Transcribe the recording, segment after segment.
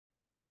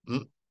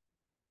Hmm?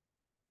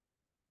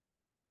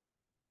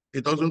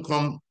 It doesn't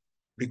come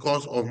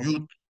because of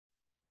youth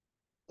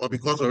or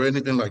because of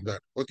anything like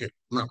that. Okay,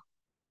 now,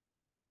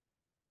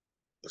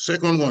 the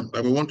second one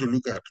that we want to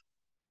look at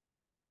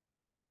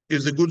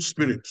is the good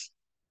spirit.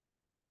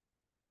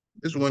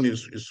 This one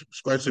is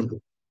quite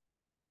simple.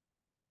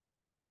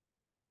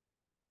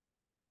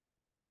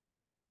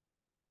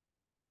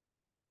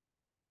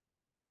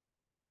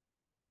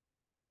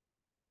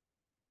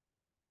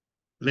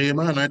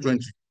 Nehemiah 9:20.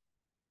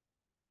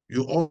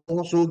 You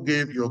also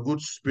gave your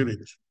good spirit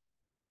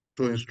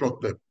to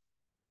instruct them.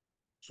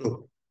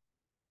 So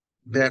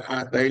there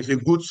is a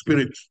good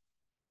spirit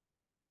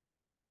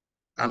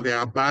and there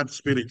are bad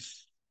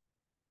spirits.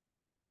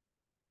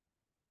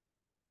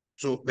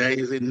 So there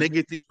is a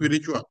negative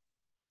spiritual.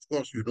 Of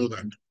course, you know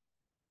that.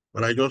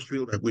 But I just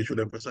feel that we should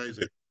emphasize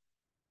it.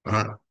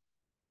 Uh,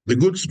 the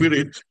good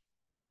spirit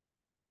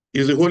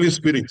is the Holy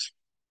Spirit.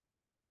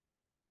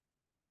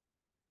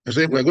 I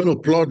say we're going to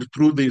plod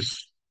through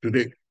this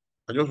today.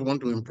 I just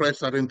want to impress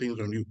certain things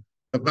on you.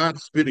 The bad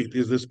spirit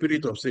is the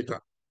spirit of Satan.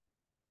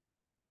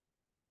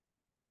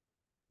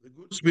 The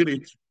good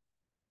spirit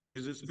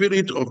is the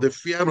spirit of the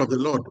fear of the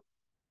Lord.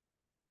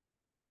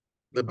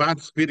 The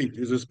bad spirit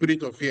is the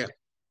spirit of fear.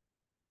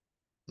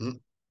 Hmm?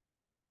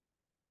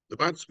 The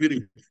bad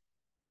spirit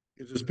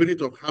is the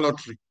spirit of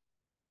harlotry,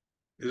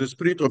 is the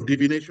spirit of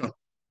divination.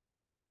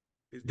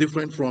 It's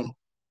different from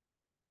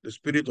the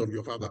spirit of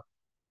your father.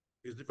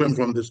 It's different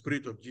from the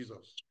spirit of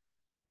Jesus.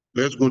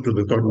 Let's go to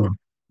the third one.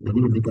 We're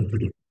going to look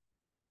at it.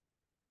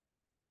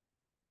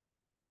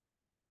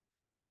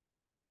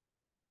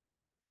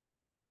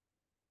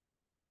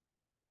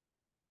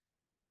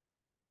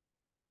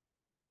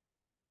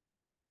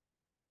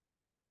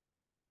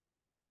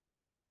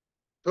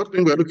 Third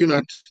thing we're looking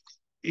at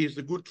is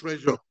the good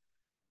treasure.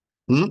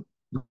 Hmm?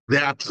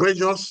 There are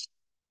treasures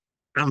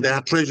and there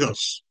are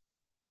treasures.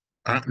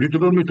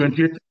 Deuteronomy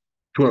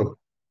 28:12.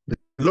 The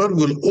Lord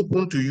will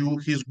open to you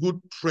his good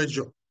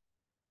treasure,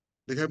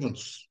 the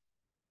heavens,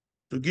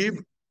 to give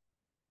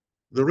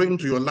the rain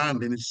to your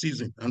land in its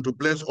season and to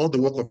bless all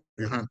the work of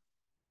your hand.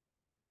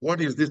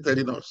 What is this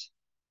telling us?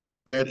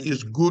 There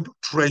is good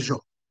treasure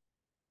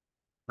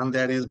and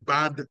there is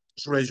bad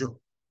treasure.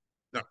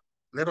 Now,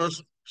 let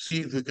us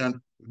see if we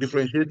can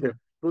differentiate them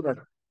so that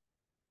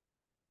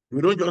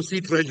we don't just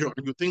see treasure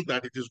and you think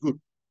that it is good.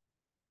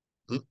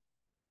 Hmm?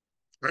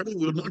 Bible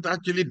will not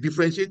actually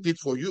differentiate it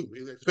for you.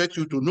 It expects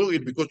you to know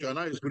it because you are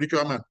not a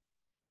spiritual man.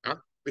 Huh?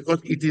 Because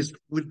it is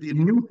with the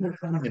New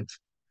Testament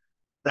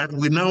that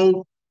we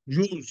now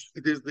use.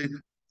 It is the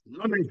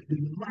knowledge, the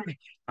light.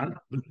 And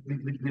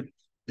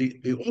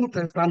the Old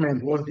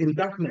Testament was in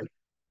darkness,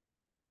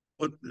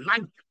 but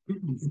light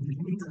is the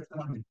New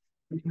Testament.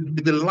 It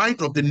is the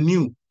light of the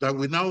new that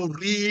we now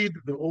read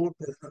the Old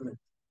Testament.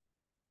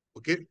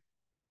 Okay?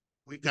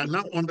 We can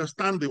now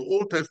understand the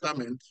Old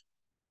Testament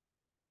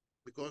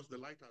because the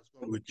light has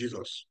come with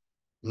Jesus.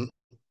 Hmm?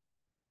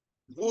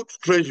 Good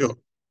treasure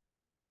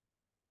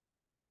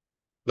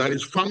that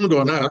is found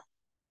on earth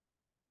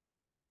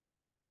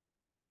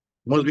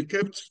must be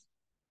kept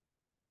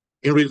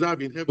in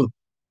reserve in heaven.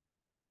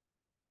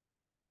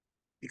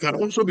 It can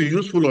also be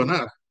useful on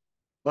earth,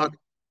 but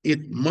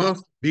it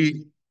must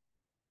be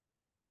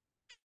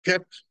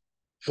kept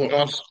for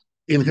us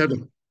in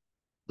heaven.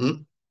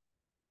 Hmm?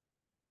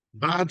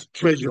 Bad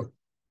treasure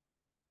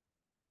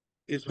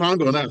is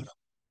found on earth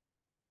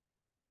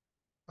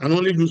and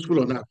only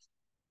useful on earth.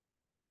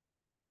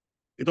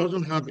 It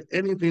doesn't have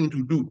anything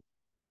to do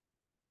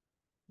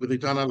with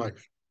eternal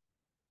life.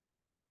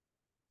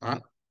 Huh?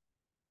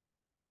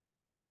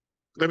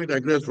 Let me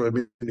digress for a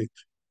minute.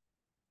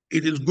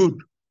 It is good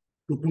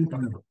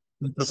to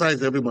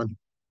exercise every morning.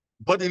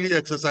 Bodily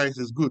exercise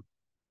is good,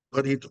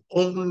 but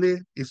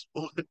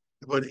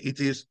but it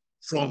is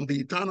from the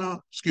eternal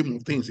scheme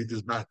of things, it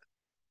is bad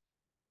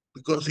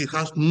because it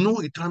has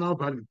no eternal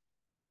value.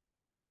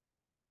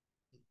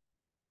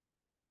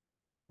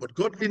 But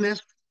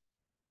godliness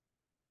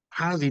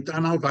has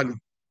eternal value.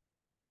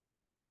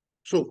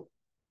 So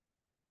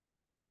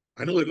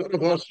I know a lot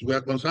of us, we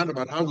are concerned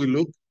about how we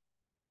look,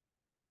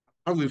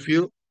 how we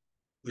feel.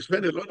 We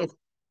spend a lot of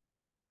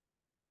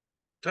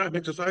time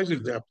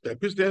exercising. There are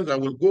Christians that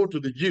will go to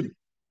the gym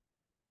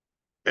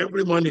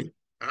every morning.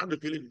 I have the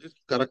feeling this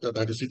character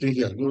that is sitting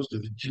here goes to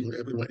the gym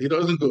every morning. He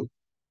doesn't go.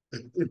 I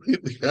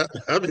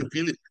have a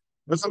feeling.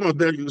 But some of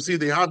them, you see,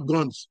 they have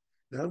guns.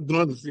 They have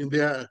guns in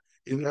their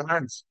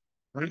hands.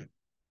 Right?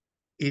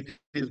 It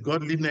is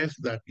godliness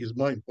that is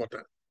more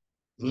important.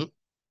 Hmm?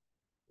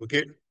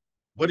 Okay?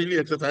 Bodily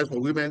exercise for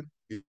women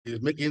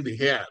is making the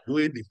hair,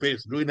 doing the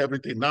face, doing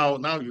everything. Now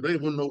you don't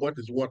even know what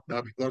is what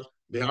now because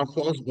they have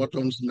false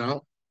bottoms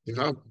now. They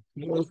have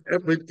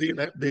everything.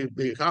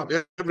 They have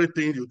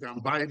everything. You can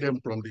buy them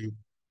from the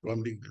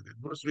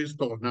grocery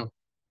store now.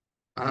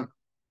 Uh,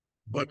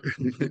 but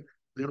the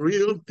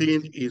real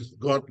thing is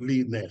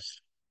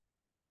godliness.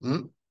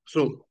 Hmm?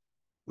 So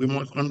we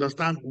must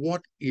understand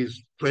what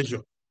is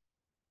treasure.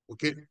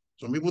 Okay.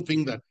 Some people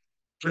think that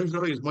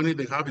treasure is money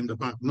they have in the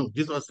bank. No,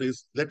 Jesus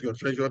says, let your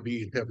treasure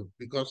be in heaven,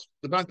 because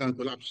the bank can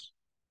collapse.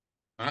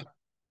 Huh?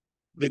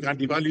 They can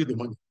devalue the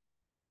money.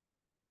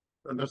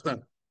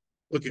 Understand?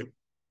 Okay.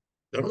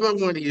 The other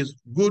one is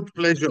good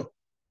pleasure.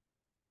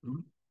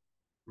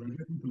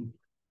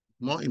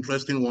 More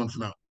interesting ones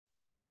now.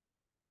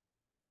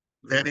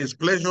 There is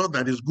pleasure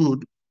that is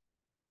good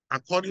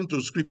according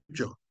to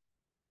scripture.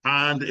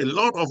 And a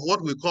lot of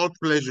what we call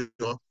pleasure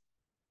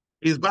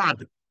is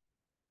bad.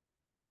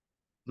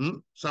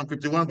 Psalm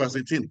 51, verse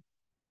 18.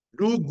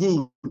 Do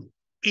good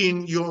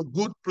in your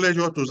good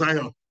pleasure to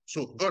Zion.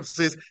 So God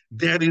says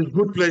there is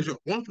good pleasure.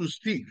 Want to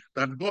see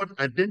that God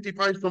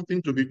identifies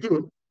something to be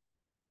good?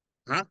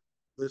 Huh?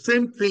 The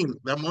same thing,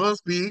 there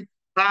must be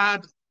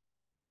bad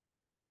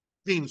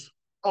things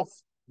of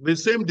the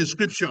same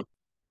description.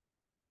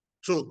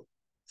 So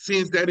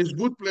since there is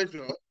good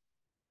pleasure,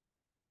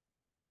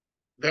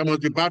 there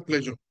must be bad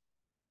pleasure.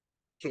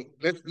 So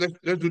let's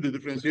do the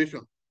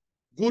differentiation.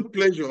 Good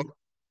pleasure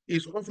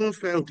is often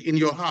felt in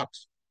your heart,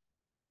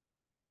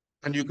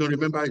 and you can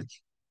remember it.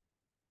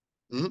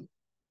 Hmm?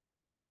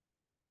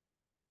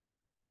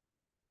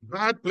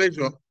 Bad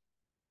pleasure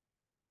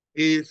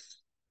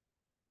is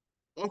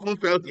often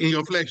felt in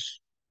your flesh.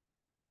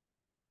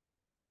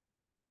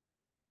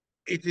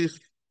 It is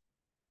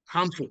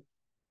harmful.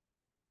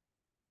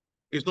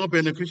 It's not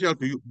beneficial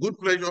to you. Good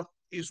pleasure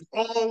is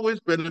always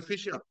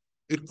beneficial.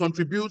 It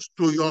contributes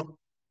to your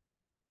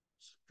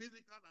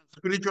physical and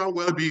spiritual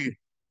well-being.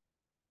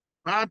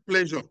 Bad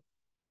pleasure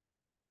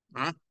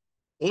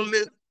only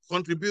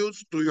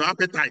contributes to your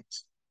appetite.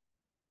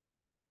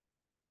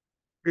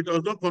 It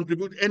does not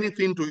contribute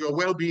anything to your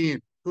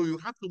well-being. So you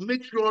have to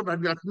make sure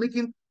that you're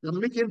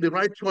making the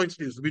right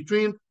choices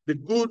between the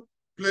good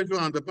pleasure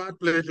and the bad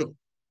pleasure.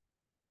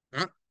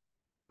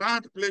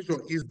 Bad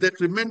pleasure is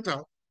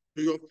detrimental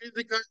to your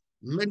physical,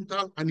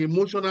 mental, and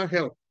emotional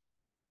health.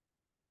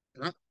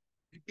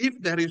 If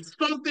there is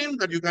something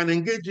that you can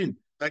engage in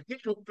that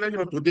gives you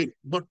pleasure today,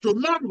 but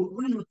tomorrow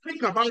when you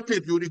think about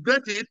it, you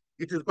regret it,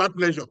 it is bad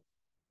pleasure.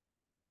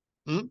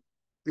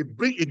 It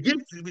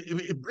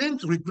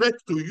brings regret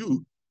to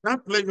you.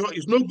 That pleasure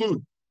is no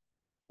good.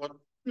 But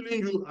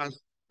feeling you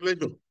as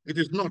pleasure, it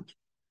is not.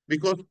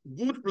 Because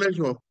good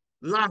pleasure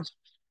lasts.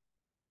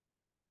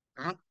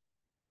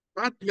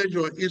 Bad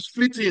pleasure is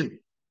fleeting.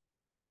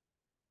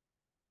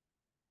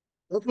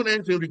 Often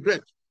ends in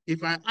regret.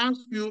 If I ask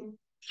you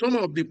some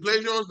of the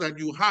pleasures that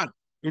you had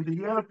in the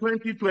year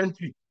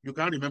 2020, you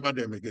can't remember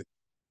them again.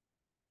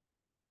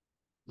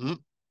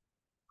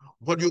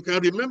 But you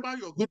can remember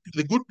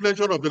the good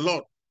pleasure of the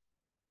Lord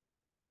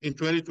in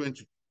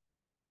 2020.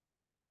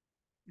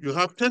 You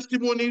have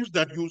testimonies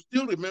that you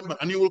still remember,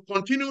 and you will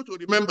continue to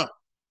remember.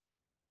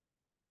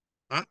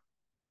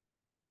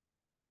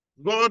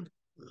 God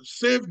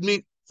saved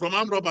me from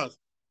armed robbers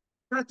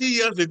 30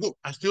 years ago.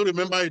 I still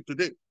remember it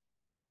today.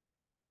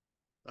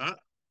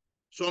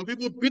 Some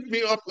people beat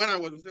me up when I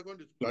was in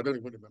secondary school. I don't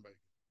even remember it.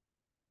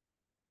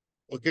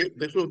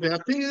 Okay, so there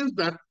are things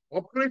that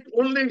operate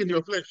only in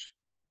your flesh.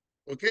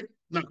 Okay,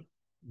 now,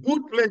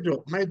 good pleasure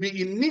might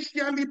be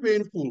initially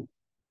painful,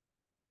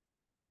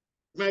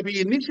 might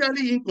be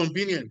initially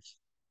inconvenient,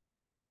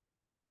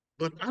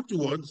 but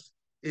afterwards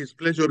is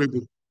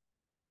pleasurable.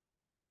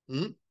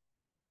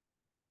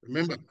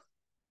 Remember,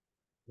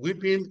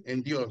 weeping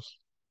endures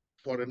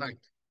for a night.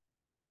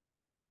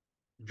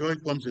 Joy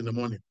comes in the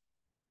morning.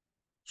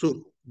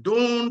 So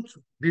don't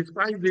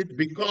despise it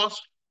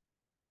because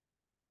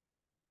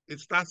it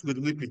starts with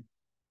weeping.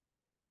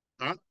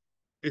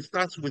 It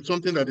starts with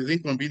something that is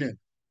inconvenient.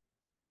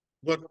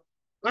 But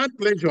that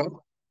pleasure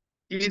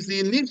is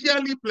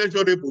initially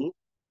pleasurable,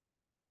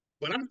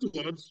 but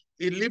afterwards,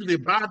 it leaves a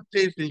bad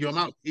taste in your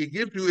mouth. It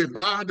gives you a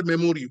bad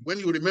memory. When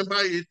you remember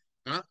it,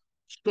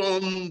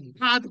 some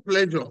bad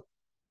pleasure,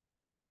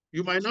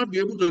 you might not be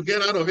able to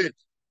get out of it.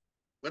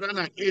 Whether or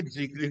not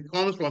it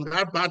comes from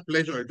that bad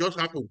pleasure, it just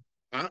happened.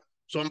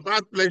 Some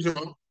bad pleasure,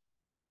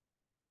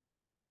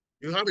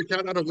 you have a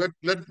child out of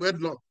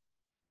wedlock.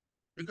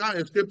 You can't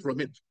escape from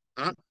it.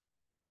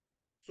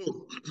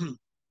 So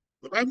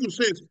the Bible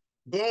says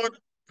God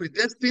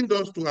predestined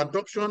us to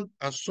adoption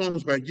as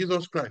sons by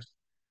Jesus Christ,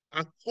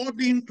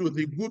 according to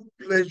the good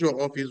pleasure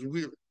of his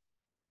will.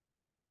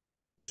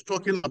 It's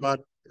talking about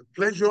the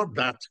pleasure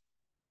that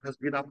has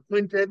been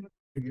appointed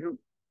to you.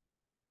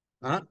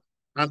 And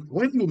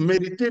when you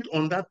meditate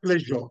on that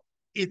pleasure,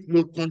 it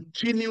will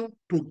continue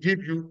to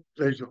give you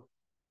pleasure.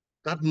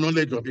 That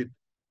knowledge of it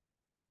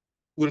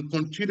will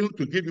continue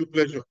to give you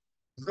pleasure.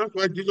 That's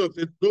why Jesus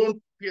said,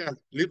 don't fear,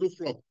 little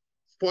flock,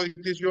 for it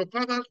is your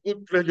Father's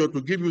good pleasure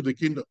to give you the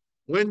kingdom.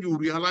 When you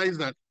realize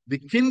that the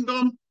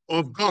kingdom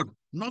of God,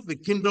 not the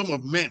kingdom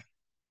of men,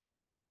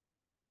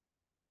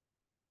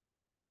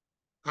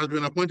 has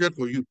been appointed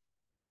for you.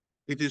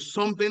 It is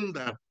something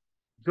that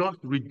just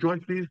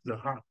rejoices the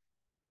heart.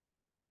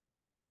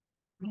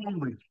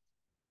 Always,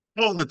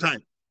 all the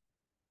time,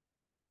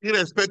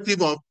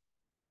 irrespective of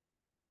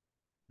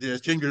the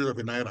exchange rate of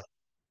a naira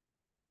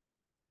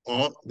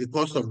or the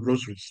cost of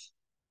groceries.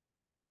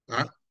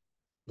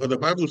 But the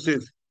Bible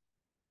says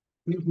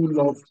He who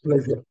loves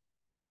pleasure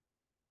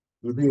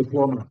will be a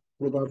poor man.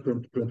 Proverbs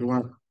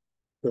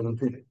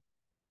 21:17.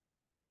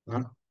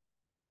 Huh?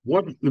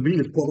 What will be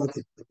is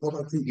poverty? The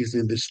poverty is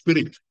in the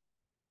spirit.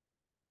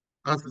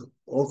 That's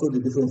also the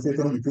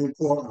differentiation between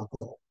poor and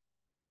poor.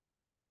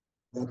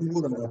 There are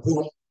people that are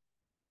poor,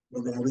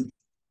 but they are rich.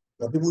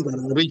 There are people that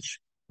are rich,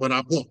 but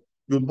are poor.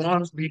 You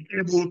must be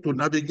able to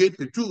navigate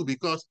the two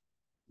because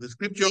the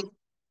scripture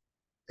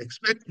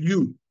expects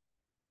you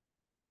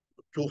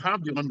to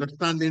have the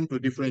understanding to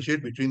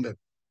differentiate between them.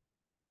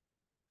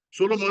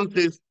 Solomon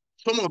says,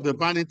 some of the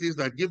vanities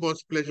that give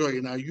us pleasure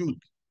in our youth,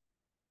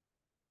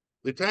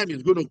 the time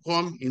is going to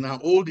come in our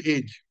old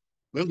age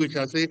when we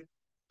shall say,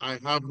 I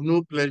have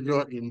no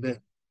pleasure in them.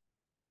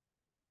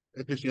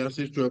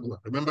 Ecclesiastes 12.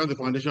 Remember the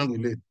foundation we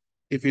laid.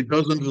 If it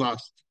doesn't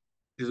last,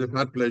 it's a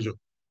bad pleasure.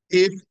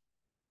 If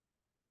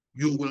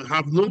you will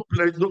have no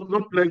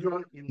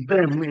pleasure in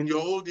them in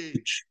your old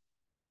age,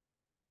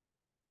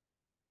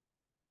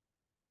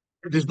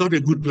 it is not a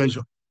good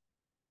pleasure.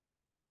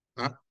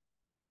 Huh?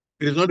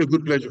 It is not a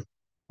good pleasure.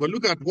 But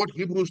look at what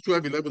Hebrews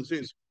 12:11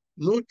 says.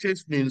 No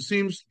chastening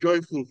seems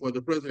joyful for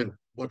the present,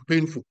 but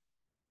painful.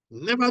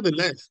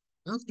 Nevertheless,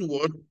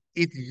 afterward,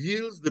 it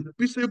yields the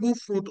peaceable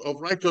fruit of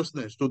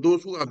righteousness to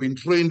those who have been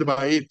trained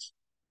by it.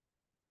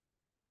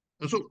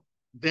 And so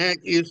there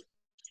is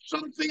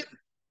something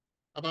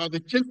about the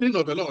chastening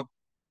of the Lord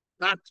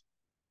that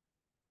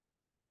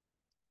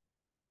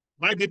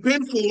might be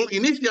painful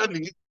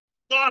initially,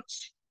 but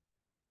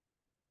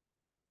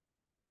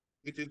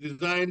it is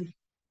designed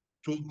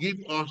to give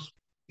us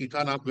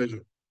eternal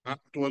pleasure.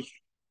 It was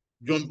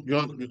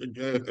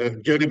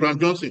Jerry Brown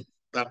Johnson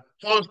that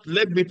first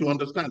led me to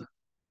understand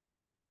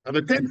that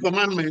the Ten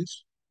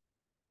Commandments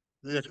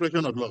is the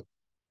expression of love.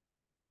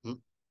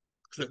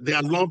 So they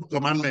are love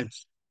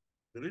commandments.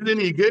 The reason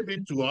he gave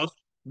it to us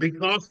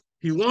because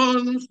he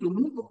wants to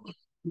move us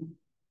to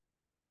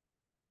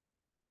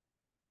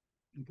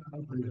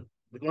eternal pleasure.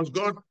 Because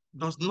God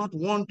does not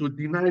want to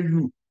deny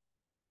you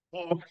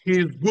of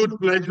his good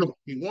pleasure.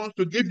 He wants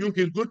to give you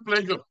his good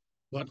pleasure,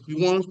 but he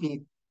wants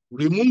to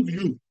remove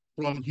you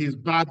from his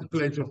bad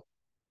pleasure.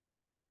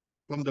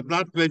 From the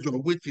bad pleasure,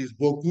 which is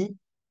beaucoup,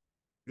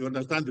 you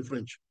understand the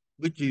French,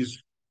 which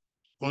is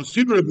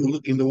considerable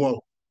in the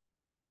world.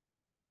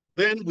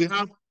 Then we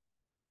have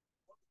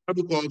what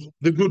we call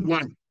the good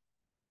wine.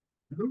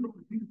 I don't know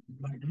if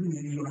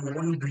you are a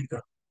wine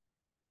drinker.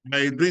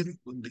 I drink,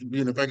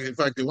 in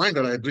fact, the wine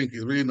that I drink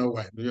is really not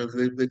wine.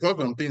 They call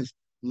some things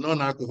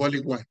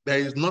non-alcoholic wine. There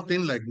is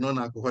nothing like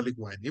non-alcoholic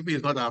wine. If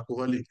it's not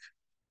alcoholic,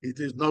 it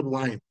is not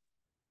wine.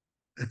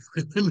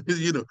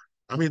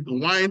 I mean,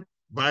 wine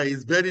by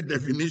its very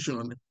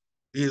definition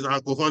is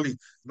alcoholic.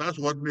 That's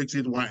what makes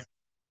it wine.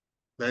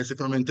 There is a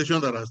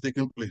fermentation that has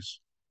taken place.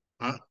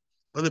 But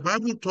the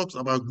Bible talks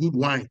about good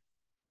wine.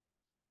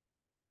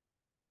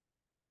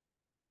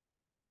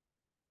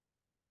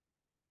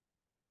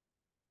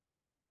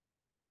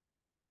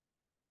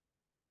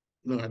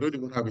 No, I don't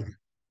even have it here.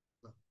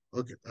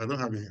 Okay, I don't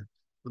have it here.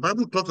 The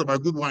Bible talks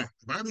about good wine.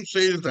 The Bible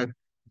says that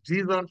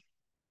Jesus'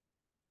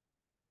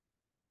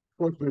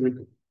 first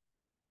miracle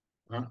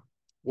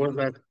was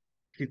that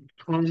he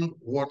turned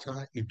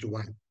water into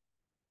wine.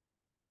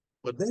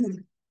 But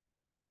then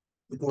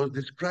it was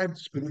described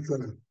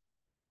spiritually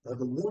that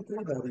the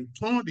water that he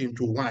turned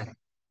into wine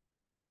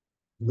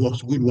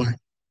was good wine. It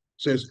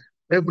says,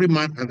 every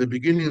man at the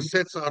beginning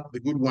sets out the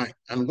good wine,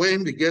 and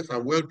when the guests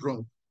are well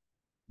drunk,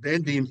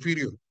 then the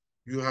inferior.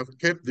 You have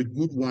kept the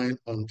good wine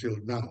until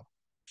now.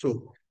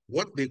 So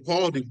what they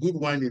call the good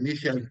wine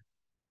initially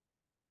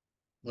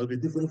must be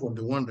different from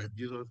the one that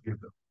Jesus gave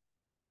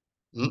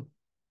them.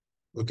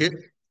 Okay?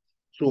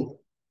 So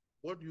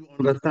what do you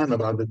understand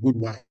about the good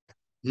wine?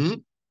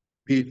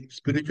 Be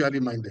spiritually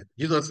minded.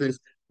 Jesus says,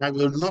 I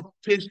will not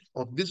taste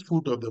of this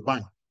fruit of the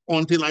vine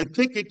until I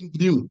take it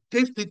new,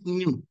 taste it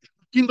new.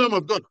 Kingdom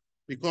of God.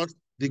 Because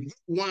the good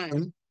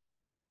wine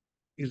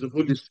is the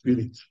Holy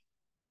Spirit.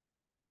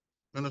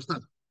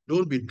 Understand?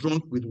 Don't be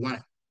drunk with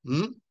wine,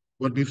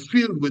 but be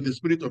filled with the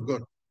Spirit of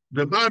God.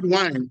 The bad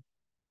wine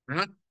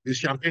is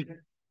champagne.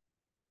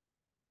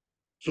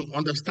 So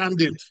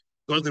understand it.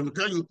 Because they will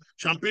tell you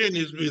champagne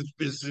is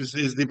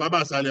the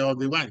Baba Saleh of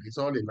the wine. It's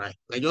all a lie.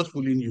 They're just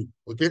fooling you.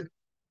 Okay?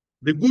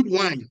 The good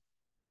wine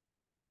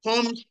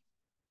comes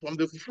from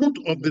the fruit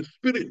of the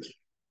Spirit.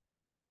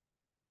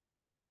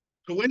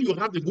 So when you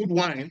have the good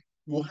wine,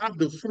 you have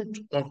the fruit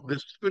of the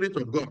Spirit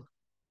of God.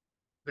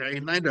 There are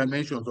in 9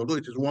 dimensions, although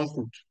it is one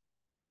fruit.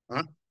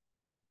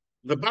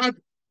 The bad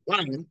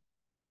wine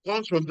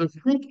comes from the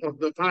fruit of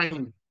the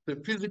vine, the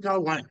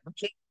physical wine.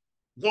 So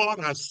God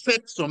has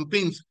set some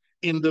things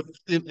in the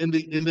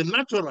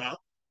natural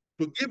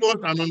to give us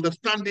an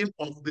understanding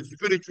of the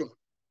spiritual.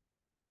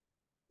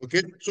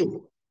 Okay,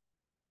 so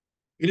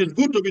it is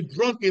good to be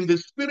drunk in the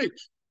spirit.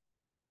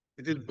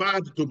 It is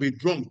bad to be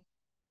drunk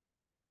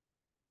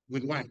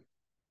with wine.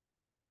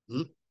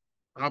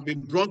 I've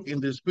been drunk in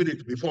the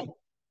spirit before.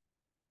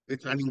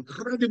 It's an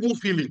incredible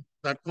feeling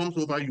that comes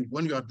over you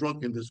when you are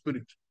drunk in the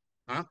spirit.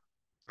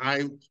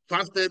 I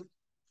fasted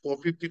for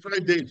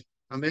 55 days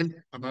And then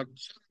about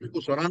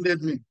people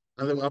surrounded me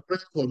and they were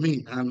praying for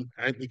me and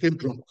I became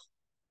drunk.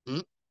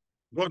 Hmm?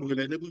 God will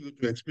enable you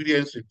to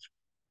experience it.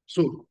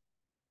 So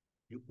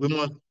we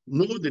must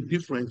know the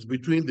difference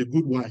between the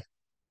good wine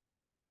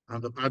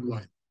and the bad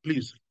wine.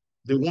 Please,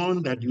 the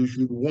one that you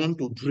should want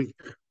to drink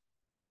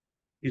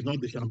is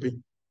not the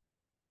champagne.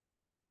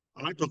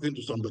 Am I talking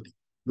to somebody?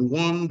 The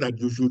one that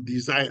you should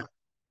desire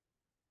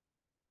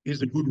is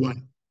the good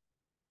wine,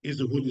 is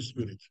the Holy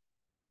Spirit.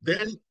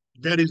 Then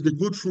there is the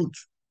good fruit.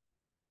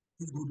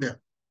 Good there.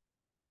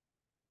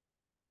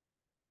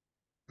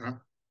 Huh?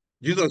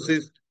 Jesus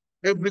says,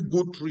 every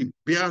good tree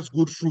bears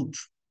good fruit,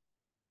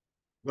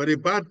 but a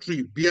bad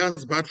tree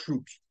bears bad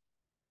fruit.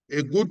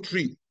 A good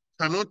tree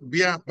cannot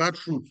bear bad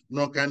fruit,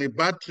 nor can a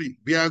bad tree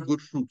bear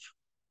good fruit.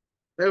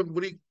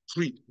 Every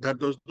tree that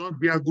does not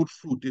bear good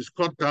fruit is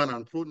cut down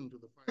and thrown into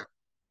the fire.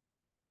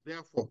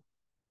 Therefore,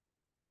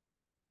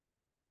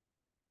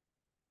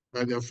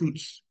 by their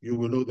fruits, you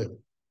will know them.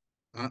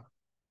 Huh?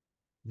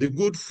 The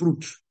good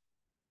fruit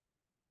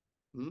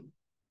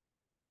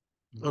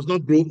does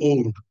not grow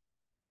old.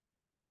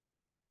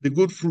 The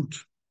good fruit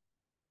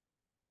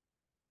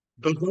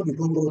does not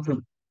become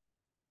rotten.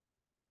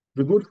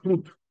 The good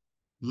fruit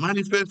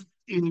manifests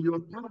in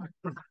your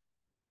character,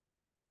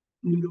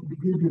 in your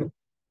behavior.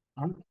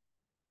 Huh?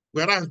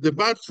 Whereas the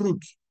bad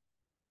fruit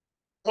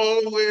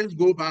always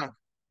go bad.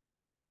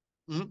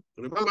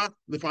 Remember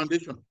the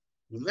foundation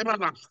will never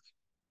last.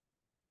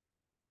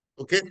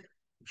 Okay?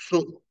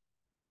 So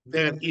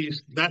there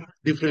is that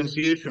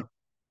differentiation.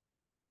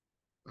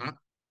 Huh?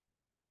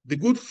 The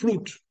good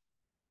fruit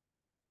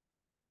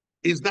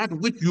is that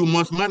which you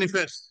must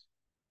manifest.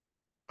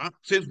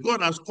 Since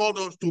God has called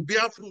us to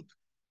bear fruit,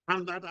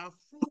 and that our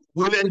fruit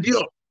will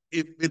endure.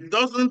 If it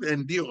doesn't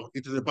endure,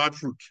 it is a bad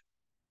fruit.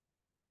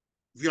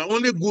 If you are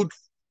only good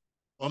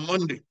on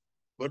Monday,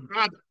 but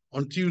bad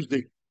on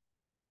Tuesday,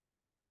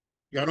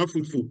 you are not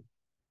fruitful.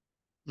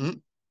 Hmm?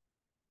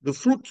 The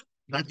fruit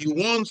that He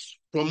wants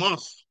from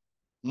us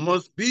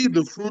must be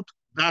the fruit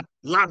that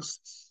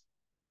lasts.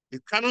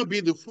 It cannot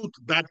be the fruit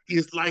that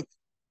is like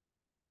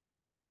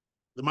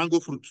the mango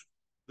fruit,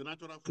 the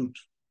natural fruit.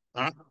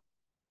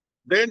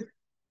 Then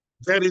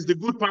there is the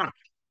good part.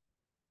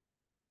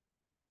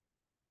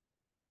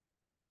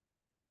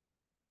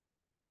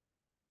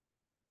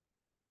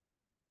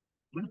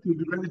 That will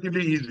be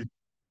relatively easy.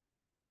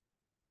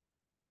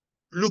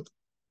 Luke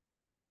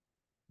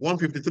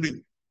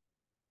 153.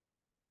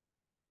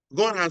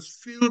 God has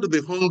filled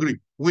the hungry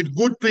with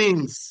good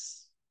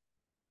things,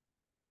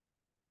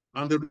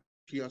 and the rich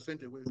He has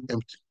sent away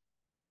empty.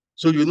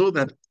 So you know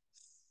that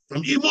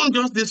from even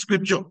just this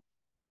scripture,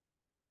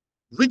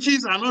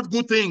 riches are not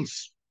good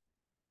things.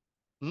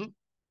 Hmm?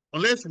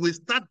 Unless we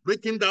start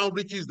breaking down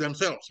riches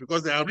themselves,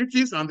 because there are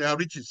riches and there are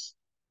riches.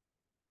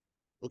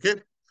 Okay?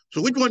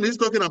 So which one is he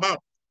talking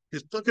about?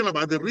 He's talking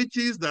about the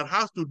riches that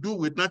has to do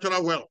with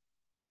natural wealth,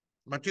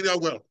 material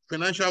wealth,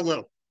 financial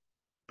wealth.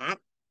 Huh?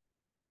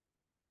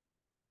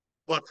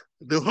 But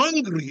the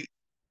hungry,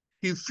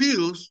 he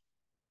feels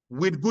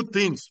with good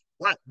things.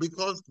 Why?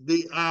 Because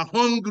they are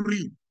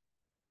hungry.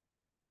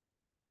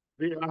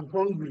 They are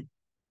hungry.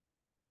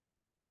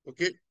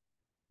 Okay?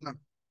 Now,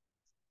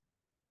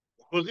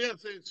 Hosea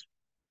says,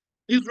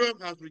 Israel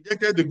has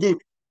rejected the good.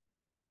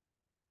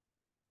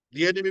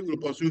 The enemy will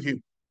pursue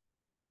him.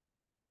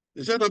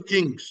 They set up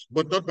kings,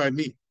 but not by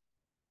me.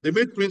 They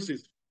made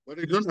princes, but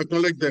they don't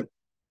acknowledge them.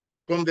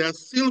 From their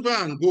silver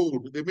and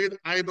gold, they made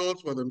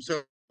idols for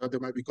themselves that they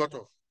might be cut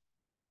off.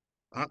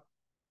 Huh?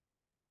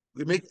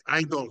 They make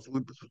idols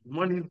with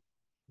money.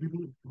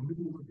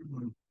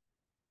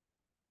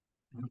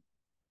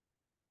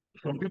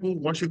 Some people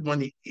worship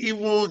money,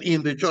 even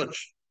in the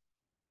church.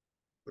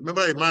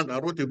 Remember a man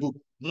that wrote a book,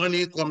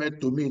 Money Cometh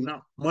to Me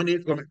Now.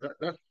 Money cometh.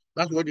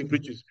 That's what he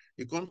preaches.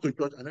 He comes to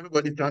church and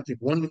everybody chants it.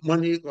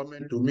 Money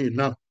cometh to me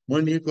now.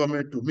 Money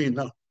cometh to me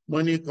now.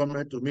 Money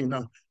cometh to me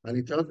now. And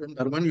he tells them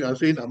that when you are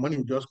saying that money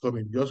is just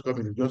coming, just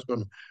coming, just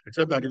coming.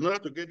 Except that in order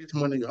to get this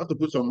money, you have to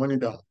put some money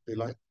down. They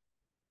lie.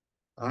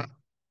 Huh?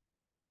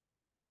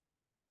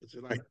 It's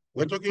a lie.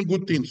 We're talking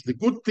good things. The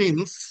good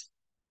things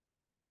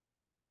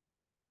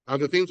are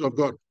the things of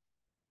God.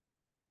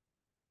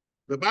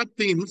 The bad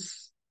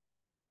things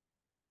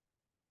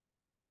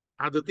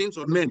are the things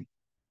of men.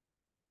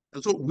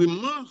 And so we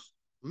must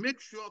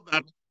make sure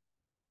that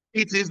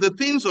it is the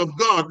things of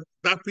God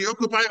that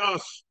preoccupy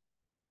us.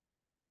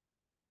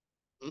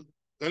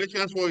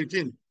 Galatians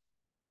 4:18.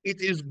 It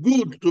is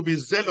good to be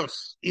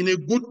zealous in a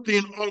good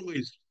thing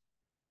always,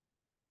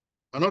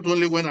 and not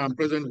only when I'm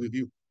present with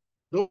you.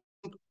 Don't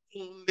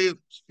only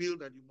feel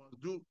that you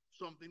must do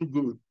something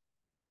good.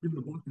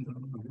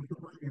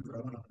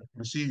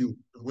 I see you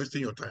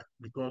wasting your time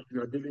because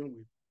you are dealing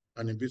with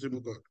an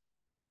invisible God.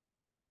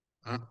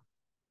 Huh?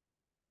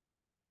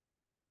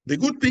 The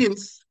good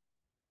things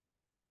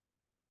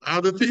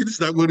are the things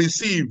that we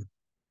receive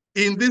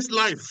in this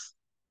life.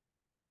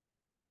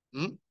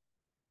 Hmm?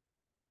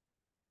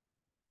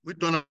 We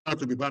turn out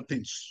to be bad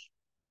things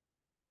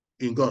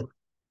in God.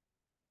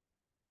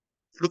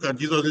 Look at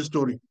Jesus'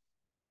 story.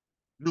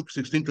 Luke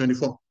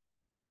 16:24.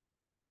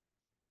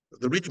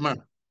 the rich man,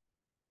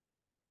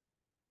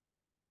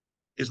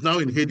 is now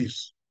in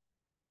Hades.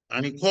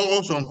 And he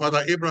calls on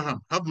Father Abraham,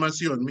 have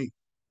mercy on me,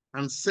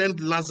 and send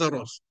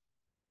Lazarus,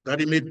 that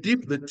he may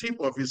dip the tip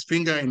of his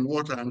finger in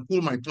water and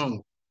cool my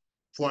tongue,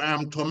 for I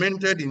am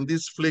tormented in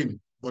this flame.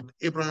 But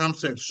Abraham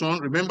said, son,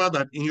 remember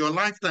that in your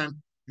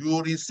lifetime, you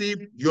will receive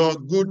your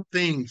good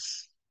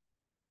things.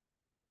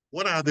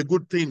 What are the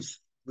good things?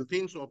 The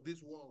things of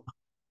this world.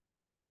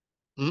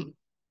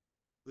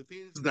 The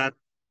things that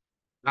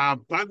are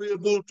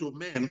valuable to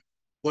men,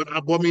 but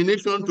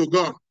abomination to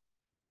God.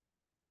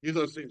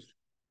 Jesus says,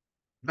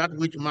 that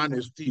which man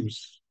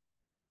esteems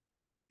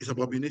is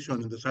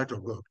abomination in the sight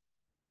of God.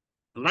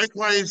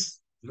 Likewise,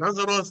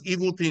 Lazarus,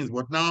 evil things,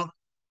 but now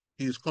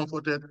he is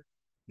comforted,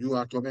 you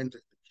are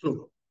tormented.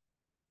 So,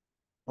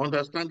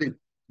 understanding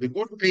the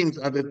good things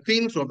are the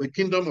things of the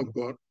kingdom of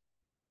God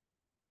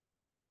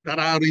that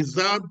are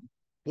reserved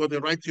for the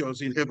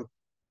righteous in heaven.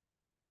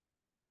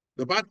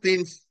 The bad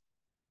things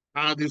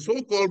are the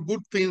so-called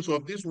good things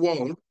of this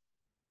world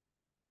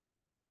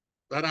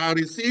that are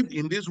received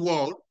in this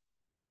world,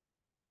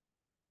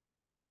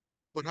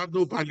 but have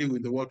no value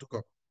in the world to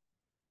come.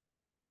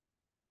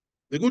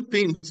 The good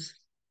things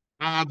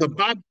are the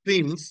bad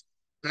things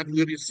that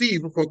we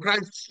receive for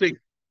Christ's sake.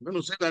 I'm going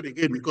to say that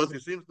again because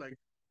it seems like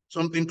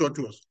something taught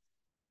to us.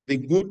 The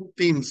good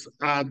things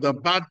are the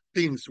bad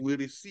things we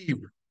receive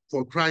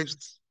for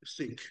Christ's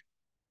sake.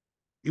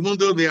 Even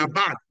though they are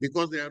bad,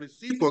 because they are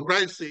received for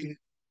Christ's sake,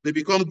 they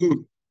become good.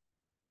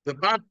 The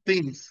bad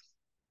things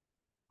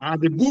are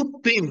the good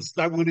things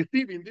that we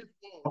receive in this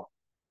world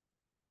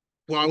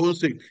for our own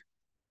sake.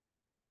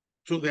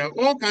 So there are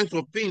all kinds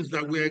of things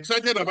that we're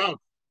excited about.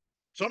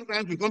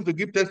 Sometimes we come to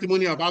give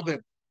testimony about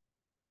them,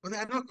 but they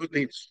are not good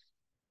things.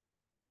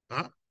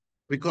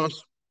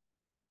 Because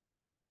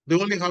they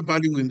only have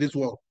value in this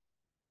world,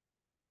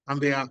 and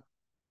they are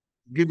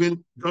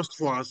given just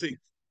for our sake.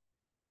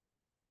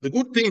 The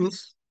good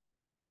things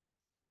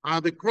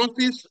are the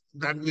crosses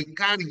that we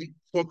carry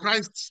for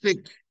Christ's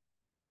sake.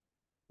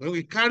 When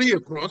we carry a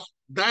cross,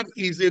 that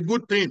is a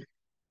good thing.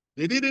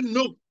 They didn't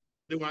know.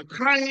 They were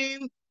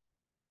crying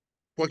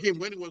for him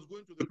when he was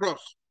going to the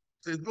cross.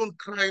 He says, don't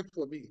cry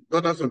for me,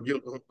 daughters of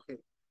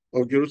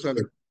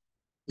Jerusalem.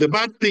 The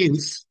bad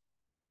things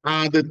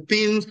are the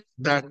things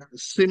that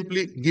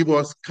simply give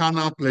us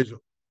carnal pleasure.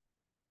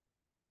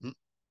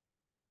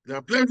 They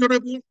are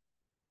pleasurable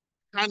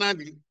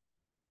carnally,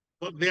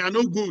 but they are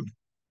no good.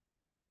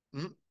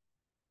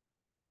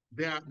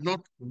 They are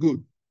not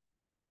good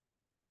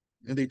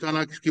in the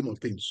eternal scheme of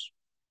things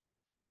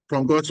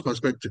from God's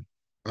perspective.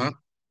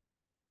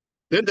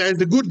 Then there is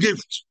the good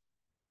gift.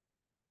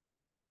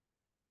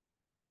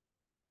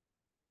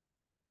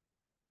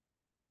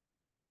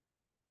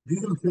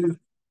 Jesus says,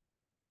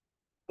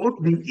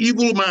 both the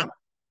evil man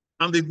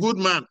and the good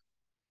man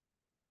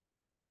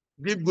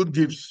give good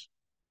gifts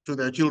to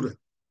their children.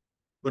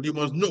 But you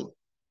must know,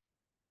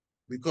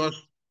 because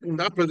in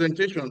that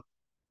presentation,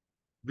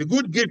 the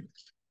good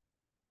gift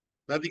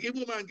that the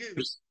evil man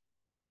gives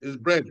is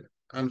bread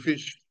and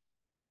fish.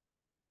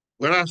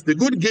 Whereas the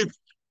good gift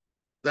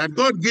that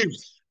God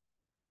gives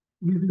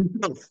is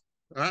himself.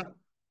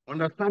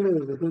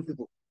 Understanding of the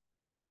principle.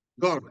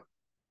 God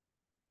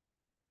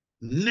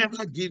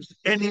never gives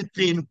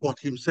anything but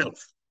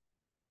himself.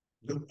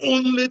 The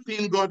only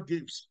thing God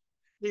gives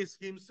is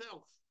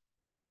himself.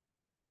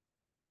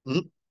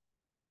 To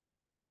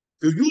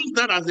use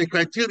that as a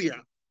criteria,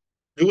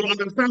 you will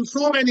understand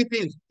so many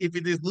things. If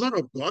it is not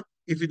of God,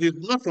 if it is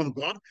not from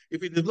God,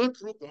 if it is not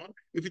through God,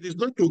 if it is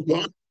not to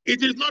God,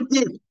 it is not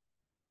good.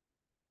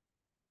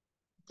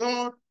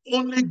 God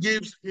only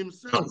gives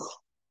himself.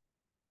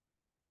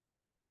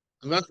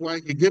 And that's why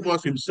he gave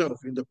us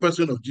himself in the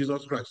person of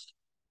Jesus Christ.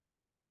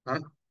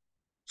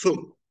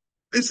 So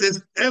this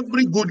is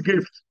every good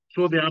gift.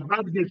 So there are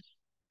bad gifts.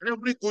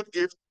 Every good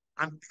gift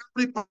and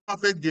every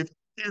perfect gift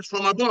is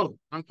from above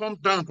and comes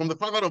down from the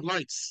Father of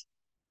lights,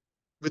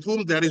 with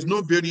whom there is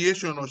no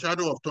variation or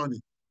shadow of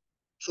turning.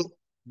 So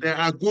there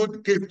are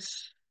good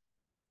gifts,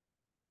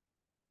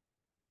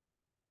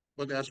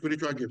 but they are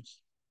spiritual gifts.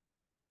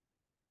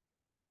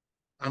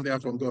 And they are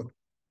from God.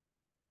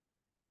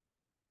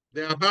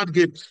 They are bad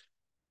gifts.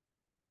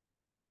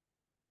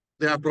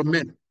 They are from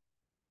men.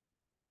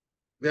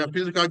 They are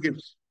physical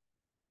gifts.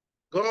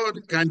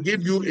 God can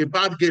give you a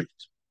bad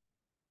gift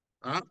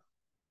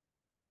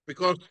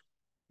because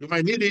you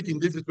might need it in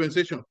this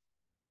dispensation,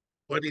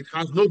 but it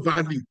has no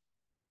value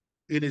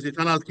in his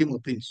eternal scheme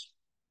of things.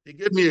 He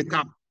gave me a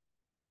car.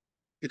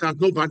 It has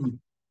no value.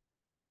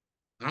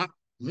 You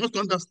must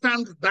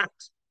understand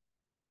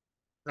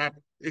that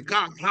a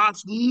car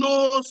has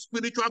no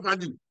spiritual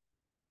value.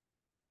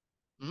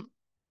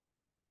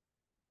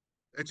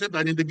 Except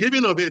that in the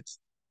giving of it,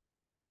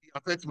 it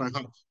affects my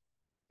heart.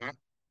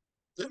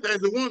 Then there's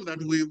the one that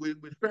we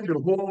spend the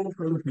whole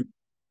fellowship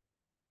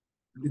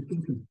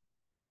discussing,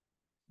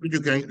 which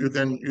you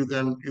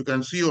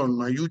can see on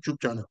my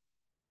YouTube channel.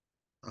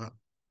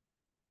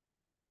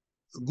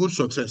 Good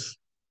success.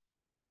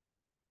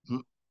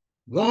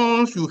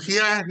 Once you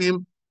hear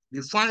him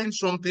define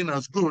something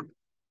as good,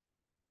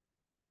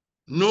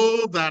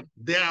 Know that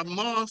there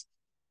must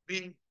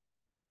be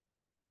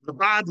the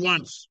bad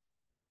ones.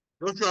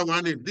 Joshua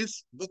 1:8,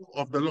 this book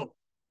of the law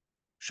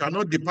shall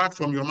not depart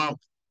from your mouth,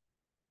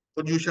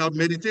 but you shall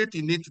meditate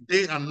in it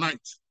day and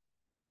night,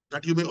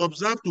 that you may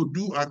observe to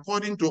do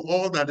according to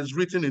all that is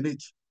written in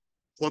it.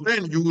 For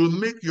then you will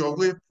make your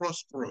way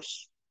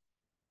prosperous,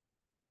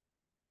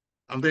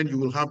 and then you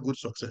will have good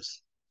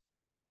success.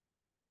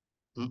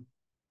 Hmm?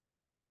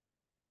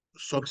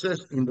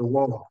 Success in the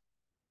world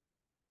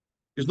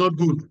is not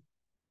good.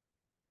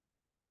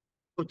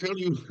 To tell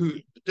you,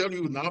 tell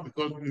you now,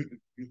 because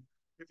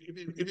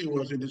if it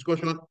was a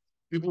discussion,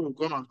 people will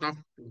come and start,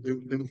 they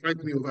will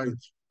fight me over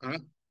it. Huh?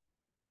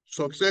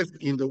 Success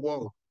in the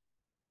world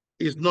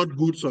is not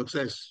good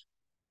success.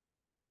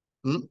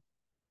 Hmm?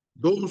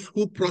 Those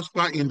who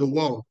prosper in the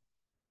world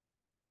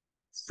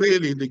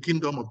fail in the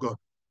kingdom of God.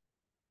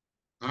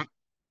 Huh?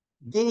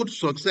 Good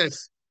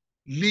success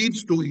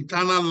leads to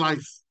eternal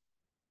life.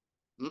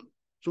 Hmm?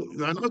 So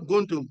you are not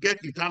going to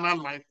get eternal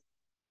life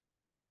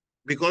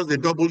because they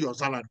double your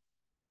salary,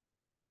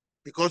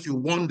 because you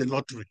won the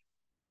lottery,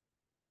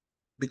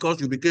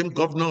 because you became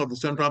governor of the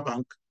central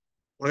bank,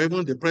 or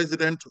even the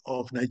president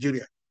of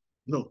Nigeria.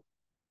 No.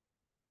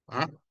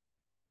 Huh?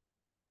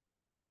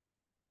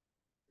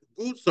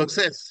 Good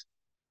success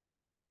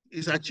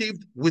is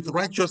achieved with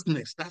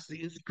righteousness. That's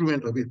the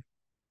instrument of it.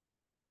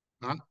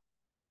 Huh?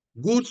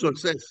 Good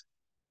success.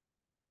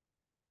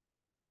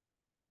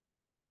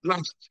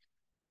 Last,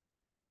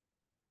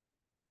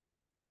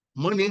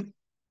 money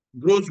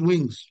grows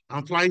wings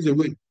and flies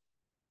away.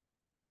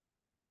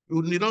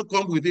 You need not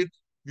come with it.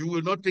 You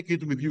will not take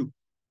it with you.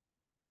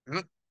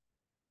 Huh?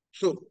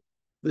 So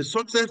the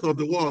success of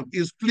the world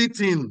is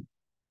fleeting.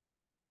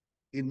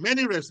 In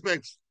many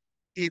respects,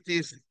 it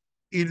is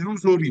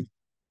illusory.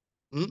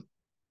 Hmm?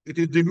 It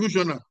is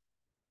delusional.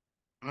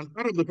 And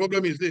part of the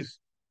problem is this: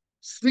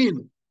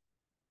 sin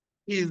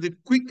is the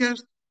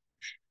quickest,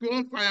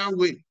 surefire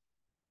way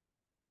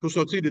to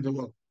succeed in the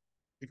world.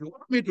 If you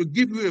want me to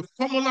give you a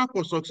formula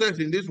for success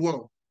in this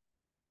world,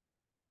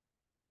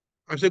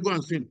 I say go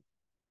and sin.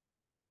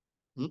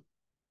 Hmm?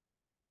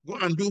 Go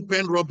and do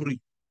pen robbery.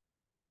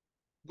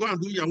 Go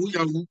and do Yahoo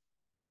Yahoo.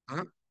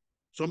 Huh?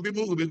 Some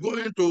people will be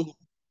going to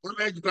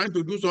college trying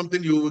to do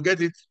something, you will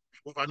get it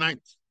overnight.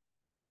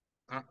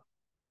 Huh?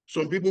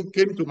 Some people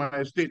came to my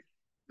estate.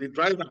 The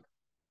driver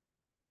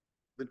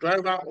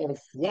of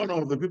one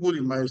of the people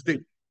in my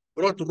estate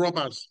brought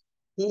robbers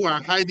who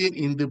were hiding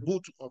in the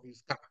boot of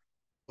his car,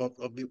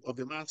 of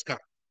the man's car.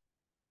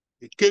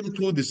 He came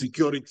through the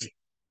security.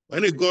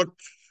 When he got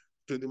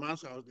to the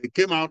man's house, they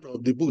came out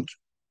of the boot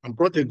and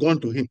brought a gun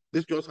to him.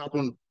 This just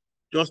happened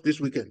just this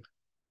weekend.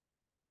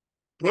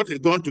 Brought a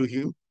gun to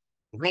him,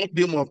 robbed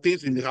him of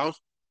things in the house,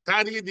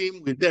 carried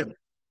him with them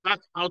back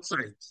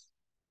outside.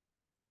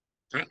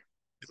 Huh?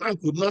 The man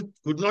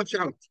could not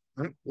shout.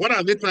 Huh? What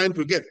are they trying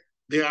to get?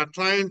 They are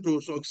trying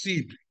to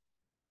succeed.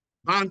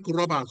 Bank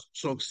robbers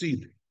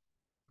succeed.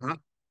 Huh?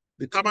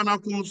 The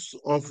tabernacles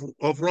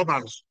of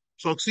robbers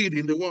succeed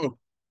in the world.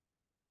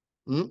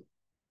 Hmm?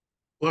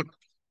 But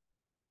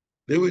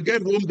they will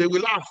get home, they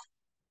will laugh.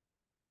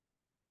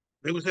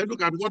 They will say,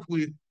 look at what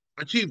we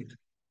achieved.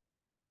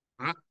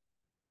 Huh?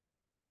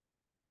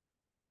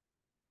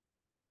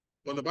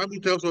 But the Bible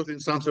tells us in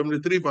Psalm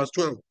 73, verse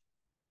 12.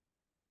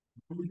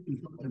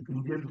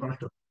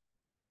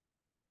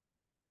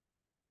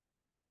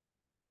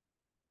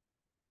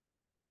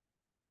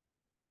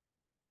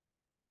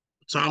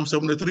 Psalm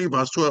 73,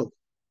 verse 12.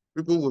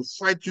 People will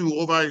fight you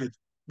over it.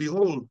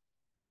 Behold,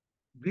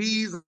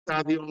 these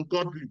are the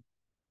ungodly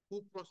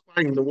who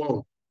prosper in the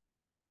world.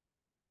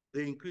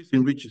 They increase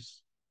in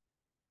riches.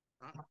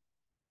 Huh?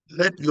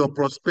 Let your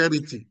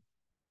prosperity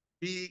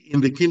be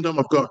in the kingdom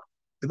of God.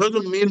 It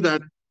doesn't mean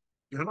that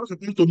you're not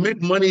supposed to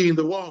make money in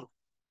the world,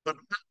 but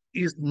that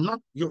is not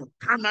your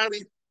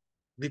primary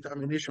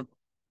determination.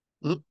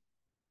 Hmm?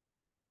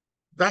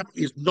 That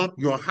is not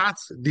your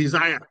heart's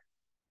desire.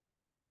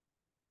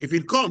 If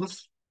it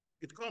comes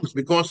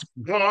because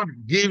God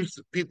gives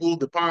people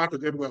the power to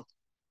get wealth.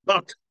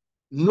 But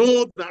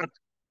know that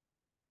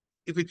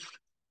if it's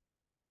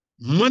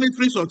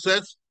monetary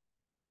success,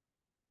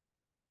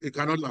 it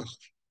cannot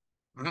last.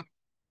 Huh?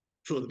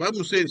 So the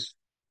Bible says,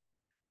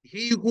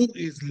 he who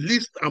is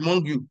least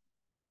among you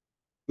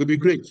will be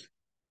great.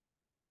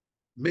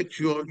 Make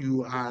sure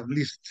you are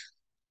least.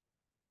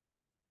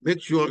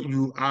 Make sure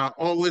you are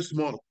always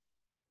small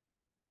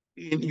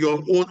in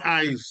your own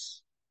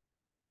eyes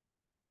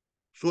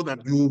so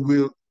that you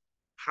will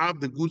have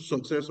the good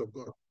success of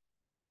God.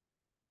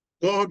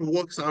 God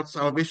works out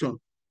salvation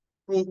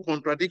through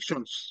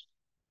contradictions.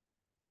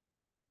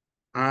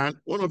 And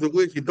one of the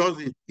ways he does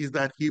it is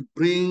that he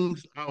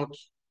brings out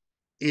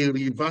a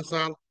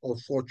reversal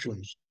of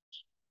fortunes.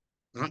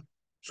 Huh?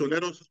 So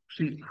let us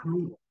see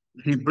how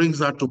he brings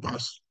that to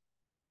pass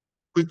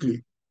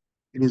quickly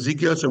in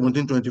Ezekiel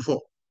 17:24.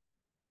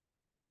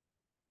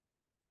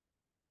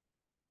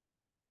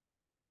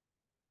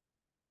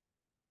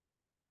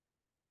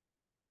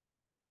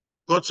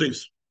 God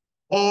says,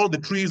 all the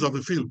trees of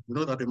the field, you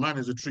know that a man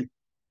is a tree.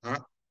 Huh?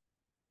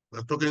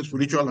 We're talking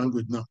spiritual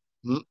language now.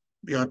 Hmm?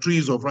 They are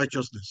trees of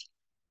righteousness.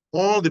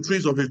 All the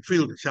trees of the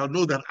field shall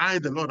know that I,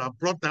 the Lord, have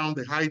brought down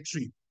the high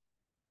tree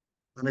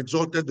and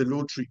exalted the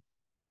low tree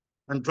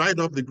and dried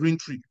up the green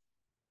tree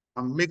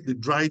and make the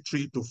dry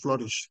tree to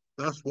flourish.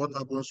 That's what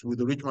happens with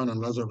the rich man and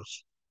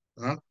Lazarus.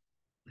 Huh?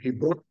 He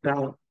brought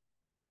down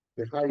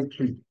the high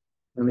tree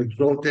and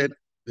exalted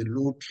the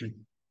low tree,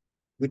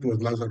 which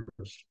was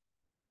Lazarus.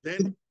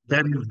 Then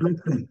there is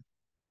blessing.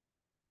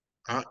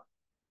 Uh,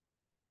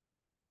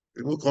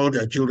 People call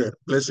their children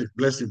blessing,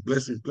 blessing,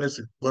 blessing,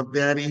 blessing. But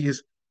there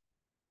is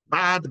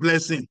bad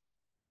blessing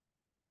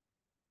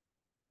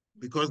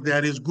because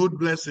there is good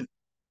blessing.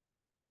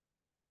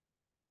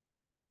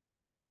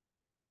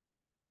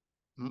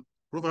 Hmm?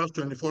 Proverbs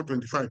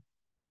 24:25.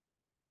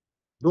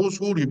 Those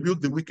who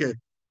rebuke the wicked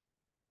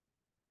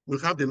will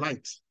have the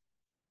light,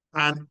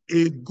 and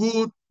a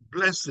good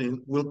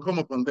blessing will come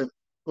upon them.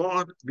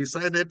 God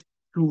decided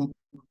to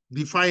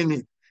define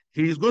it.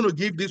 He is going to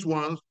give these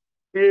ones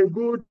a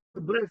good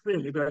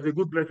blessing. If there's a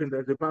good blessing,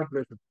 there's a bad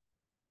blessing.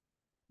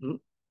 Hmm?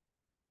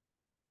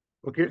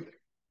 Okay?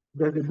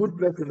 There's a good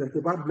blessing, there's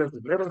a bad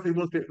blessing. Let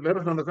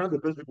us understand the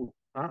principle.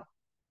 Huh?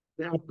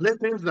 There are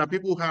blessings that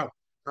people have,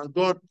 and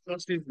God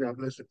curses their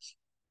blessings.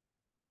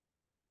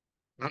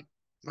 Huh?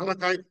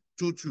 Malachi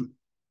 2:2.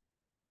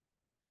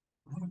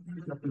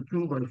 Malachi chapter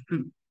 2, verse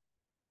 2.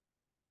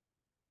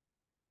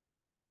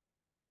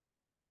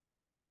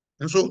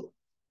 And so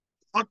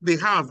what they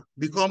have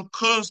become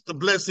cursed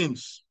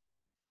blessings.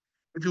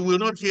 If you will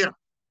not hear,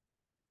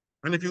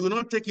 and if you will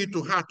not take it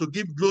to heart to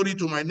give glory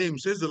to my name,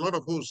 says the Lord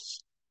of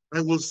hosts,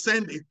 I will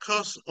send a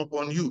curse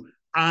upon you,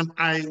 and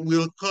I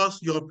will curse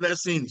your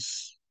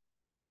blessings.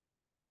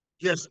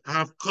 Yes, I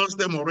have cursed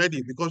them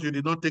already because you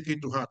did not take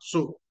it to heart.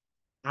 So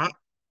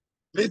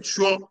make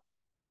sure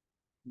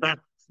that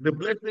the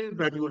blessings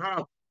that you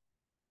have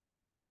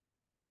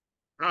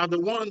are the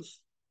ones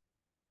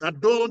that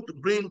don't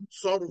bring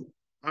sorrow.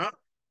 Huh?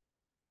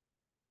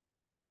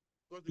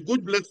 Because the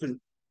good blessing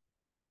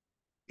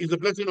is the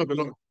blessing of the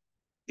Lord.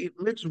 It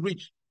makes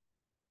rich,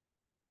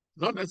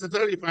 not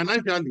necessarily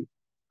financially,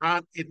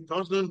 and it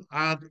doesn't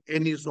add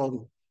any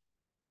sorrow.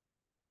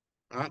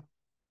 Huh?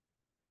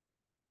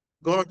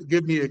 God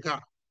gave me a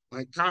car.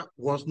 My car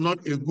was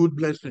not a good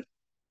blessing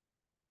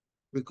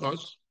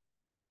because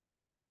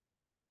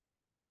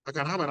I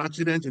can have an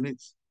accident in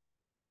it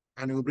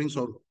and it will bring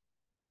sorrow.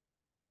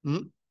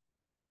 Hmm?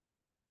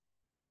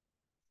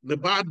 The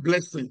bad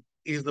blessing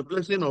is the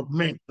blessing of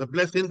men, the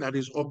blessing that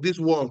is of this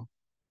world.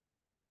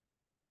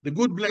 The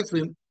good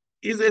blessing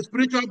is a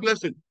spiritual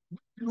blessing.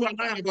 You and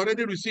I have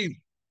already received.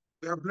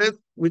 We are blessed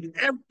with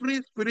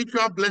every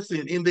spiritual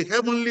blessing in the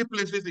heavenly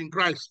places in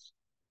Christ.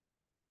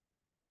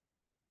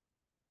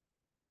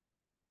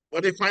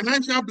 But a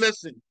financial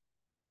blessing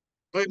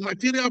or a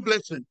material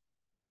blessing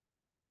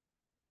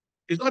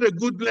is not a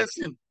good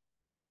blessing.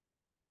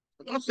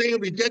 I'm not saying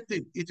reject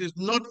it. It is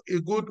not a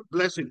good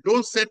blessing.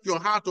 Don't set your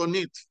heart on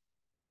it.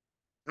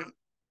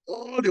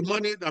 All the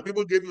money that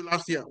people gave you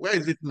last year, where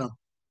is it now?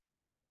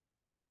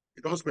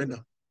 You don't spend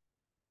that.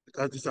 It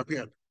has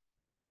disappeared.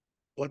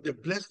 But the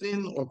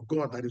blessing of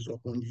God that is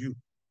upon you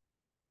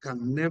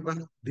can never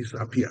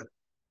disappear.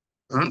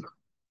 Huh?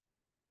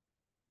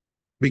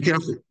 Be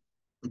careful.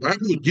 The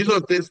Bible,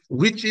 Jesus says,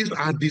 riches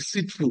are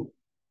deceitful.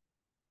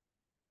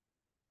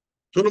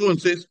 Solomon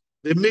says,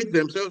 they make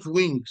themselves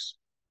wings.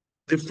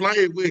 They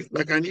fly away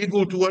like an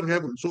eagle toward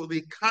heaven. So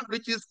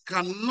riches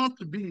cannot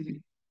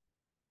be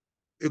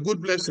a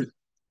good blessing.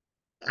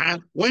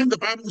 And when the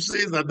Bible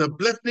says that the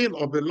blessing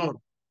of the Lord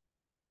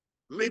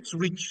makes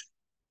rich,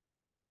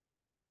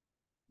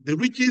 the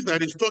riches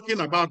that it's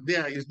talking about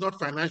there is not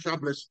financial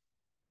blessing.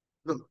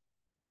 No.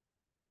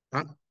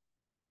 Huh?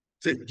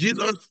 Say,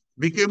 Jesus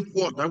became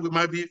poor that we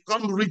might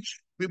become rich.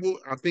 People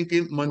are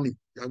thinking money.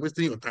 You're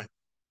wasting your time.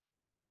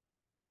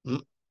 Hmm?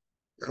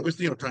 You're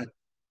wasting your time.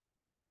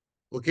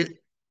 Okay?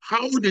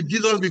 How did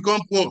Jesus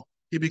become poor?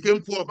 He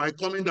became poor by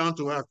coming down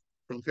to earth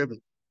from heaven.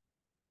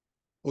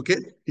 Okay?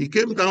 He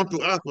came down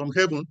to earth from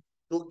heaven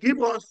to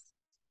give us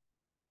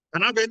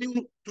an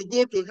avenue to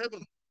go to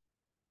heaven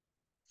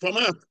from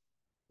earth.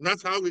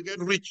 That's how we get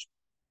rich.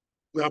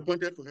 We are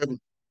appointed to heaven.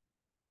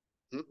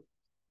 Hmm?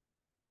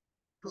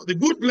 So the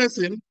good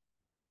blessing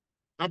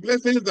are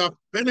blessings that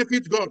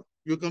benefit God.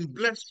 You can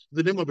bless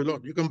the name of the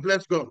Lord. You can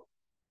bless God.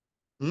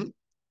 Hmm?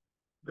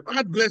 The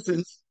bad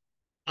blessings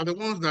are the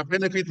ones that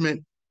benefit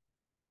men.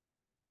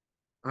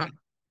 Huh?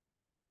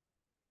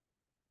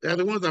 They are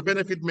the ones that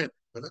benefit men.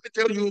 But let me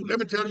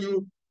tell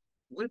you,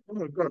 oh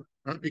my God,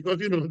 huh? Because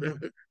you know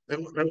there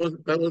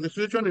was a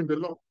situation in the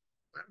law.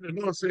 The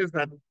law says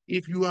that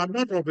if you are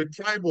not of the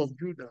tribe of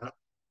Judah,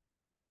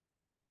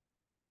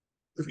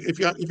 if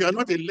you are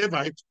not a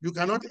Levite, you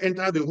cannot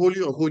enter the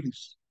Holy of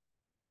Holies.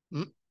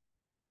 Hmm?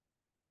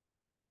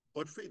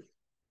 But faith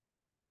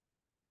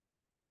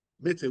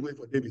makes a way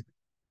for David.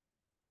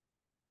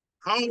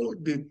 How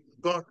did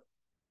God?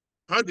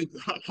 How did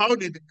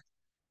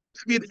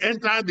David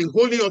enter the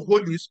Holy of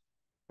Holies?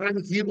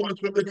 And he was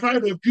from the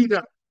tribe of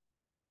Judah.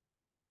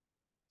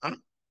 Huh?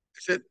 He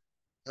said,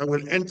 I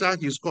will enter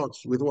his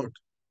courts with what?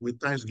 With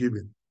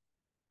thanksgiving.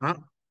 Huh?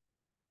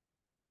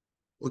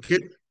 Okay.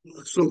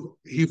 So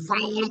he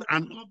found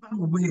another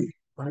way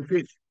by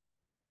faith.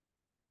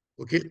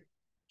 Okay.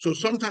 So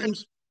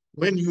sometimes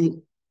when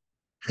you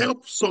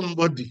help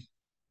somebody,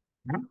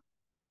 huh,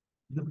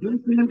 the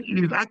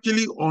blessing is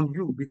actually on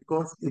you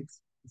because it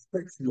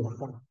affects your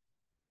heart.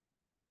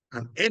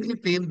 And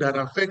anything that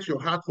affects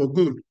your heart for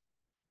good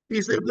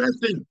is a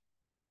blessing.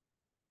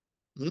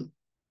 Hmm?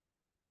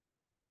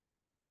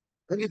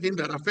 Anything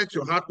that affects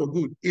your heart for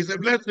good is a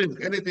blessing.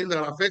 Anything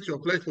that affects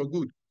your flesh for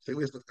good is a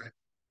waste of time.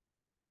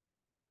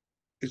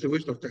 It's a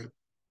waste of time.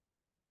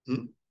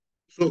 Hmm?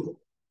 So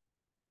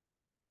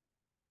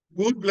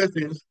good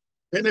blessings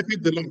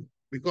benefit the Lord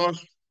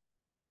because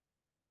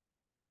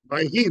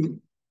by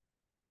him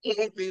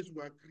all things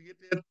were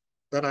created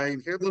that are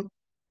in heaven,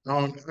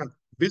 on earth,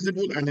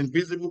 visible and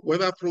invisible,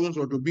 whether thrones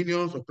or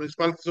dominions or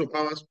principalities or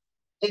powers.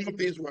 All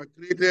things were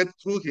created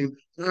through him,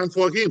 and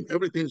for him,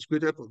 everything is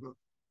created for God.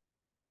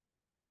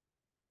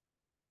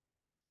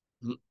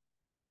 Hmm.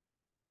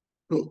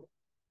 So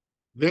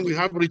then we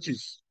have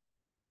riches.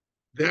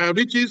 There are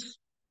riches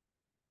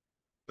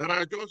that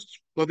are just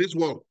for this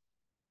world,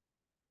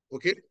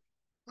 okay?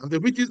 And the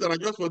riches that are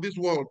just for this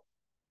world,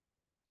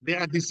 they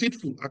are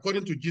deceitful,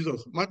 according to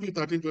Jesus. Matthew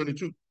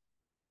 13:22.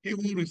 He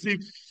who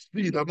receives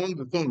seed among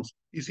the thorns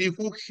is he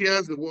who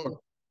hears the word,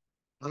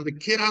 and the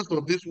cares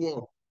of this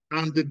world,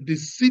 and the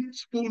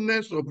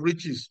deceitfulness of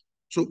riches.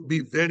 So be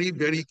very,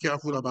 very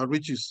careful about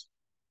riches,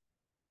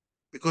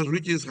 because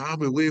riches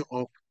have a way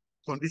of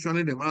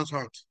conditioning a man's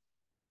heart.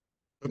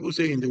 People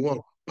say in the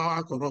world,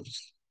 power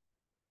corrupts.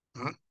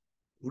 Huh?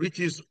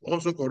 Riches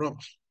also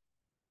corrupts.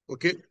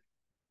 Okay?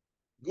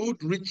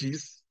 Good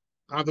riches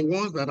are the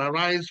ones that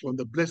arise from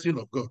the blessing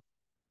of God.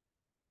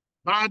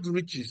 Bad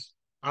riches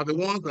are the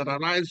ones that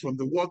arise from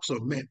the works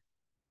of men.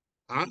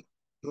 Huh?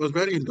 He was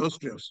very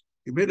industrious.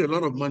 He made a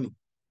lot of money.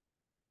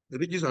 The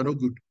riches are not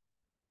good.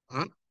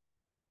 Huh?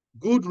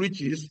 Good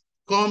riches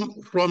come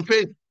from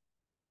faith.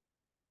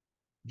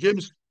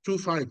 James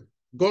 2:5.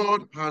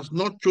 God has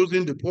not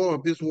chosen the poor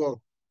of this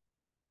world.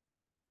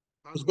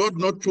 Has God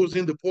not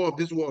chosen the poor of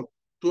this world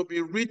to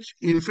be rich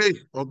in faith?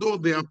 Although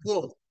they are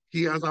poor,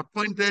 he has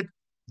appointed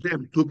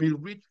them to be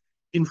rich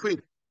in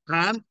faith.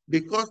 And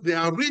because they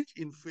are rich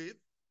in faith,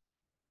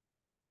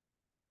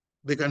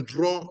 they can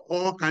draw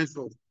all kinds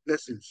of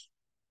blessings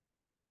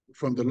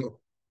from the Lord.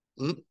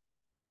 Hmm?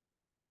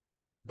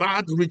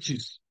 Bad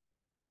riches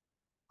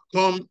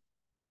come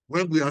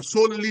when we are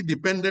solely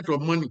dependent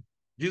on money.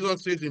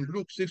 Jesus says in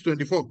Luke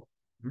 6:24,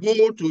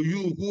 woe to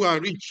you who are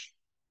rich,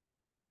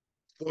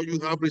 for you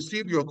have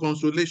received your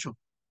consolation.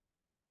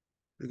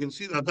 You can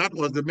see that that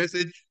was the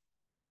message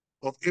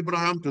of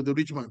Abraham to the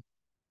rich man.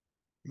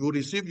 You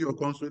receive your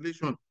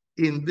consolation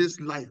in this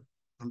life.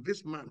 And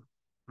this man,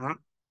 huh?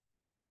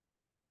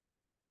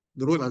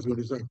 The role has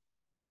been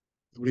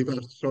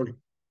reversed, sorry.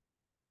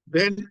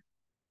 Then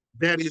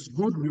there is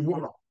good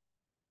reward.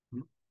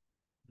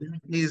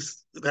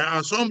 There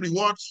are some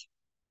rewards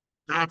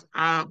that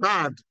are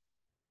bad,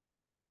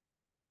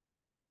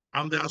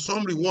 and there are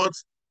some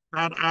rewards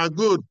that are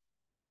good,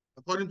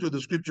 according to the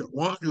scripture.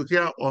 Once you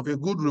hear of a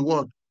good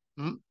reward,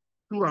 hmm,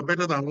 two are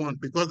better than one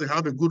because they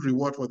have a good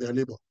reward for their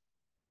labor.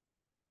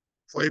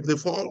 For if they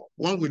fall,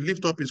 one will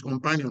lift up his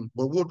companion,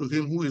 but woe to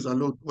him who is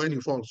alone when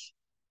he falls,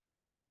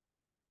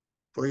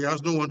 for he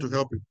has no one to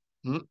help him.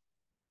 Hmm?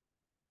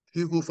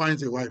 He who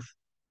finds a wife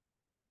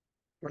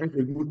finds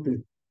a good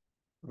thing.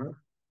 Huh?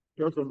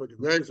 Tell somebody,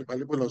 where is the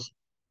Bible?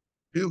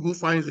 He who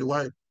finds a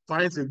wife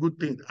finds a good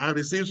thing and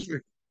receives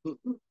favor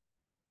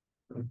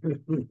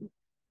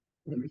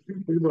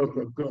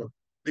from God.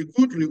 The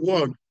good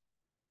reward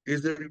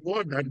is the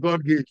reward that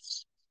God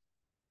gives.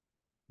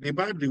 The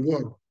bad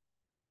reward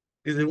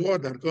is the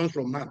reward that comes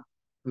from man.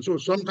 And so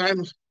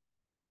sometimes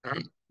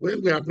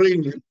when we are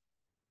praying,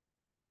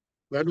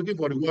 we are looking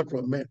for the word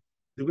from men.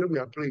 The way we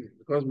are praying,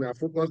 because we are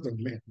focused on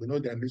men. We know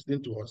they are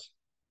listening to us.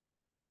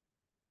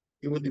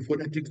 Even the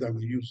phonetics that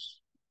we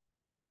use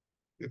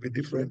will be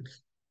different.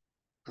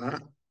 Uh,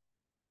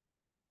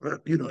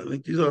 you know,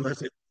 like Jesus I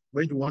said,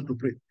 when you want to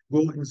pray,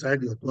 go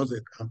inside your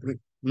closet and pray.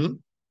 Hmm?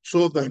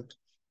 So that,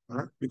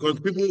 because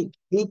people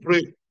who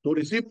pray to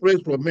receive praise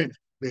from men,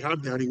 they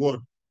have their reward.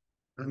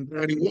 And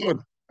their reward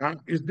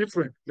is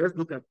different. Let's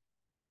look at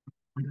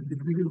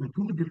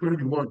two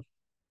different rewards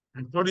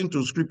according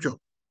to scripture.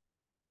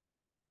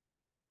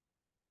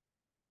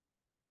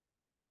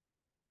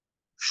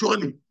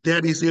 Surely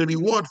there is a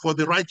reward for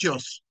the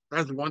righteous.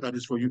 That's the one that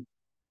is for you.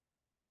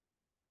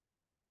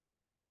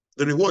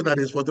 The reward that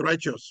is for the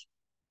righteous.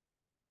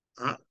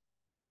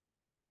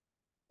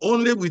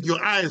 Only with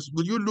your eyes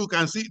will you look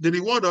and see the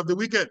reward of the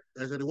wicked.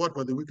 There's a reward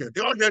for the wicked.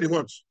 They all get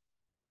rewards.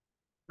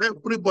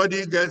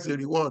 Everybody gets a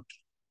reward.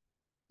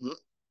 Hmm?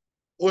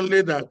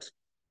 Only that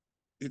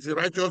it's a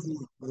righteous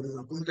one that is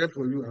appointed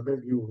for you. I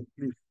beg you,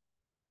 please.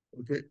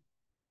 Okay.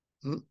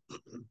 Hmm?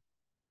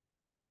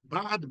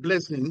 Bad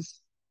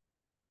blessings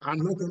are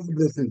not only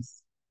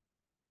blessings.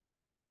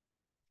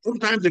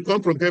 Sometimes they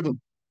come from heaven.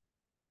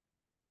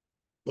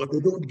 but they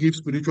don't give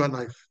spiritual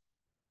life.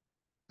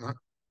 Huh?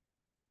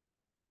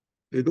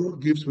 They don't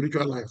give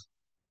spiritual life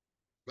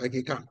like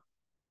a car.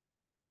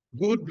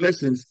 Good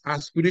blessings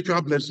are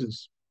spiritual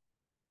blessings.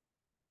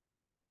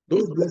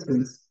 Those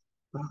blessings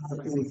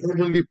are in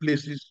heavenly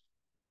places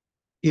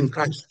in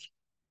Christ.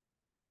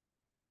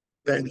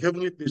 They're in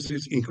heavenly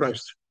places in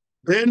Christ.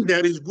 Then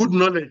there is good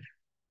knowledge.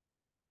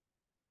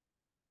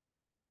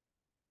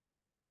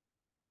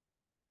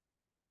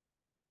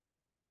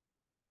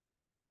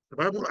 The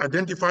Bible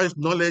identifies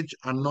knowledge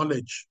and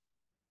knowledge.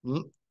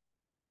 Hmm?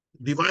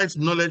 Divides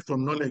knowledge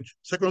from knowledge.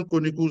 Second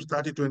Chronicles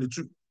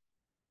 30:22.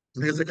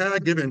 Hezekiah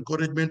gave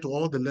encouragement to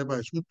all the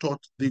Levites who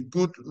taught the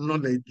good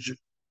knowledge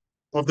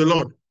of the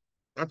Lord.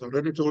 That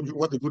already told you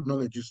what the good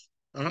knowledge is.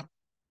 Huh?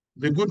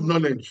 The good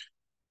knowledge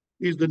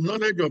is the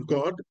knowledge of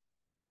God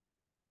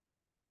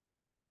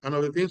and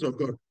of the things of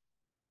God.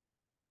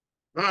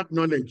 That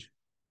knowledge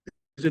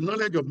is the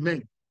knowledge of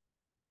men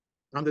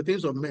and the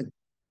things of men.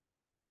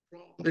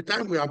 From the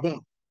time we are born,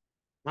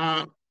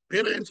 our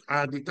parents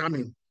are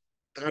determined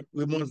that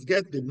we must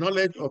get the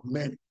knowledge of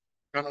men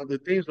and of the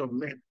things of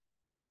men.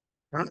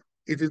 Huh?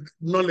 It is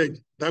knowledge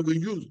that we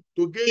use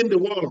to gain the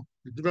world.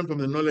 It's different from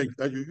the knowledge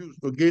that you use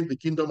to gain the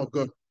kingdom of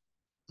God.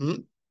 Hmm?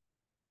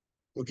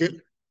 Okay?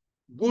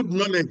 Good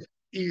knowledge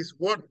is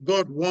what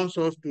God wants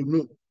us to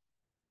know.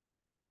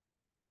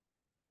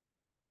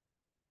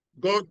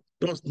 God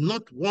does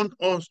not want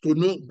us to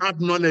know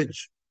bad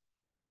knowledge.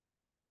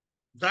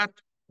 That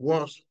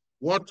was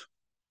what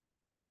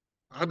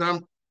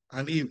Adam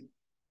and Eve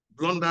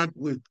blundered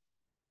with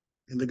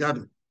in the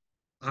garden.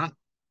 Huh?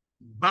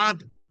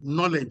 Bad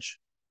knowledge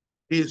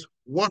is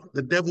what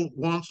the devil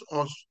wants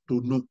us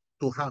to know,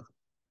 to have.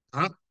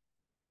 Huh?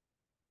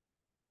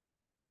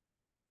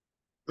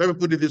 Let me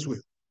put it this way.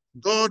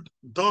 God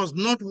does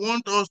not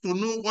want us to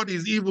know what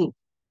is evil.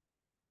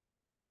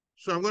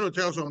 So I'm going to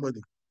tell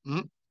somebody,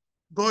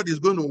 God is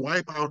going to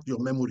wipe out your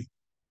memory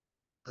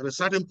at a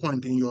certain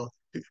point in your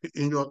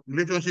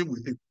relationship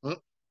with him.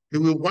 He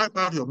will wipe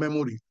out your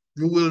memory.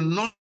 You will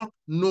not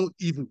know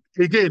evil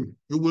again.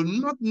 You will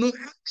not know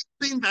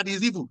anything that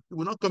is evil. It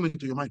will not come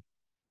into your mind.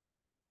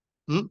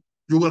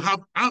 You will have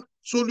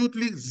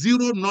absolutely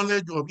zero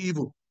knowledge of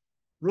evil.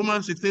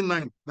 Romans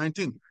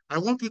 16:19. I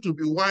want you to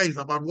be wise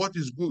about what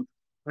is good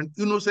and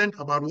innocent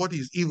about what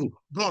is evil.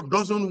 God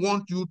doesn't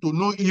want you to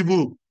know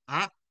evil.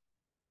 Huh?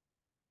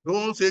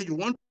 Don't say you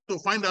want to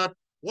find out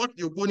what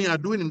your Ogoni are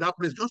doing in that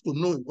place just to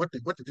know what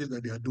it is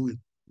that they are doing.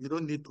 You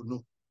don't need to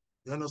know.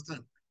 You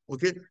understand?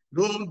 Okay?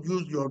 Don't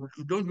use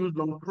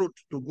long throat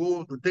to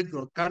go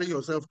to carry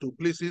yourself to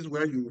places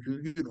where you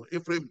know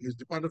Ephraim is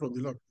departed from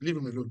the Lord. Leave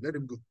him alone. Let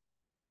him go.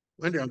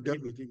 When they have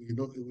dealt with him, you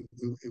know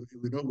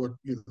what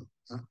you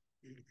know.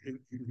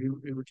 He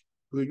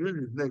will use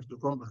his legs to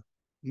come back.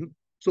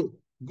 So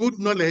good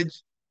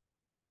knowledge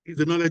is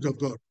the knowledge of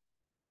God.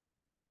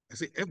 I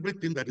say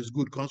everything that is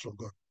good comes from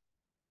God.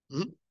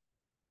 Hmm?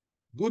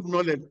 Good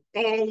knowledge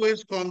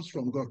always comes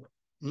from God.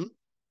 Hmm?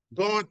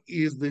 God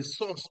is the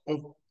source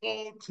of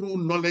all true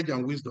knowledge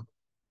and wisdom.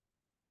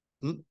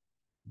 Hmm?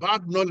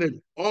 Bad knowledge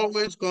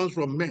always comes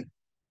from men.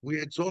 We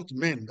exalt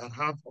men that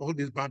have all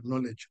this bad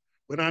knowledge,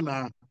 whether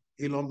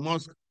Elon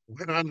Musk,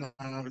 whether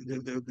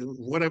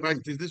whatever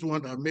it is, this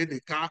one that made a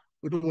car,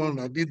 the one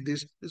that did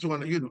this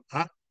one,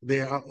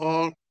 they are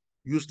all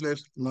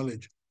useless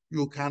knowledge.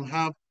 You can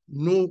have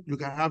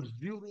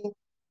zero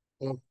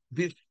of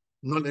this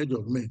knowledge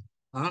of men,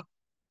 huh?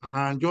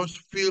 And just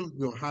fill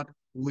your heart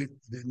with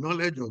the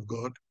knowledge of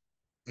God,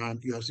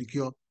 and you are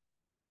secure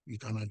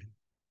eternally.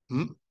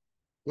 Hmm?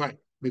 Why?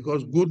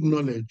 Because good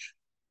knowledge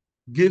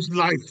gives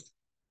life.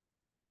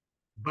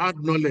 Bad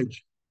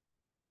knowledge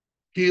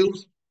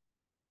kills,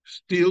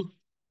 steals,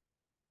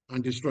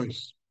 and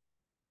destroys.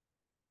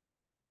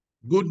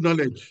 Good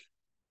knowledge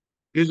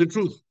is the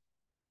truth.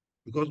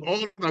 Because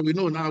all that we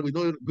know now, we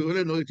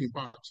only know it in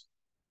parts.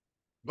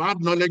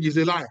 Bad knowledge is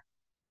a lie.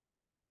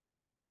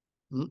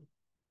 Hmm?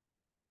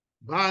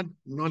 Bad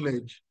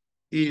knowledge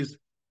is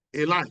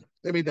a lie.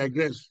 Let me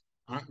digress.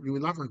 You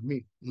will laugh at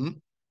me.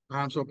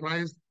 I'm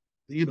surprised.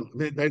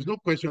 There is no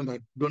question that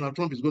Donald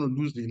Trump is going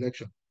to lose the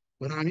election.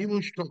 But I'm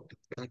even shocked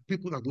that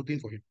people are voting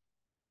for him.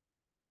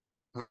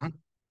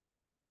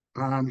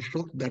 I'm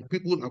shocked that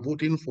people are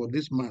voting for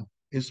this man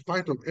in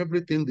spite of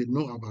everything they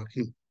know about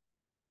him.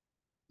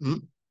 Hmm?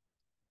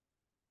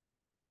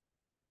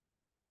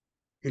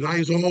 He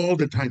lies all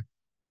the time.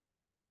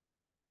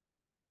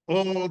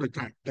 All the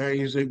time. There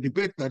is a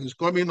debate that is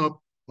coming up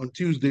on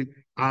Tuesday,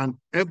 and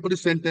every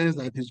sentence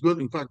that is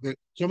going, in fact,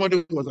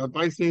 somebody was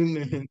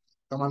advising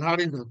Kamal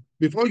Harris that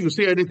before you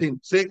say anything,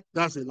 say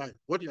that's a lie.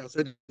 What you have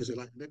said is a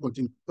lie. Then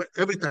continue. But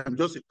every time,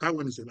 just say that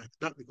one is a lie.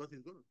 That because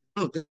he's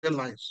going to tell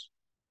lies.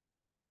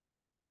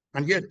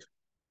 And yet,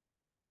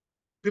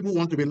 people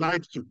want to be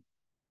lied to.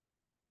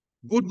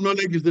 Good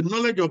knowledge is the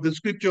knowledge of the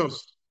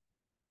scriptures.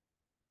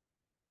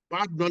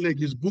 Bad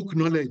knowledge is book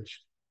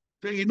knowledge.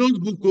 So he knows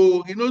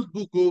book, he knows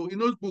book, he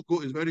knows book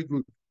is very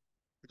good.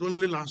 It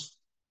only lasts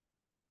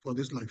for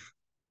this life.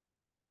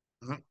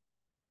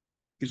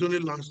 It only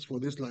lasts for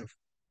this life.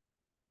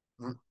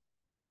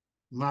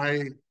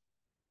 my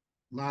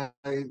my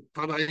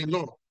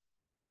father-in-law,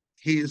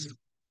 his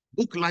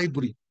book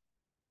library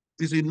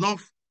is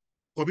enough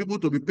for people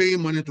to be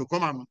paying money to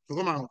come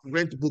and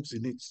rent books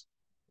in it.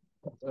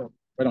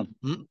 Right on.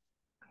 Hmm?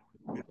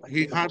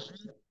 He had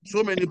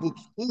so many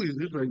books. Who is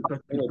this?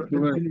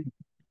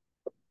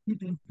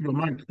 Your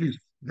mind, please.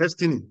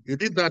 Destiny. You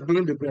did that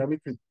during the prayer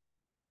meeting.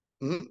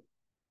 Hmm?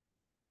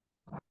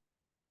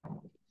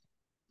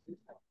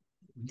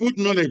 Good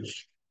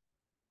knowledge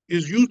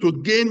is used to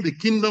gain the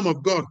kingdom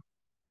of God.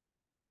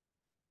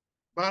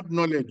 Bad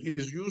knowledge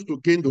is used to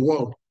gain the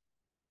world.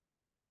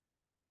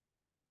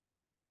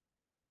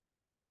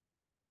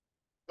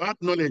 Bad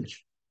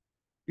knowledge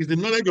is the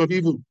knowledge of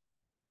evil.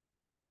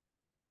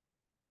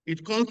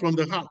 It comes from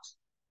the heart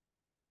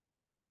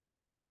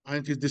and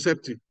it is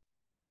deceptive.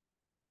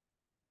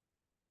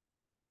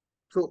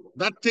 So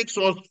that takes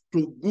us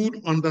to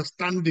good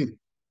understanding.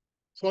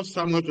 1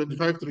 Samuel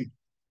 25:3.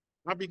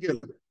 Abigail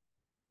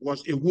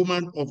was a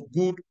woman of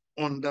good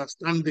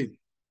understanding.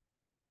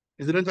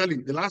 Incidentally,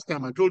 the last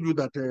time I told you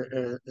that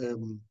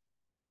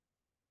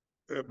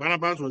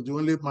Barnabas was the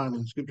only man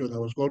in scripture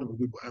that was called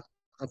good.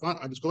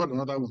 I discovered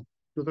another one.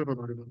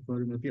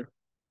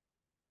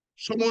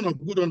 Someone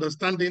of good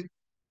understanding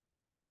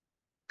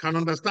can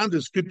understand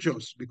the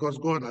scriptures because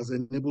God has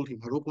enabled him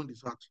and opened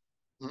his heart.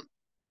 Hmm?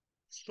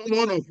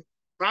 Someone of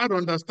bad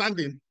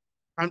understanding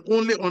can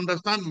only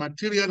understand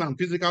material and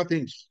physical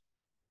things.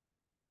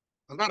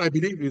 And that, I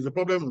believe, is the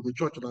problem of the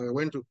church that I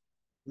went to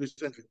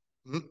recently.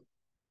 Hmm?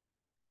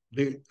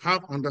 They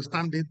have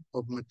understanding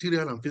of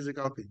material and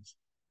physical things.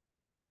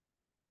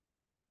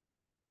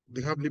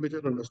 They have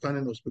limited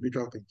understanding of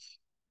spiritual things.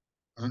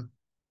 Huh?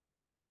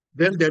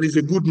 Then there is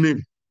a good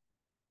name.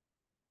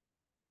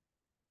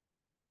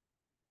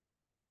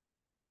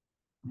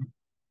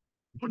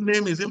 Good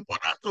name is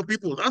important to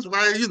people. That's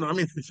why, I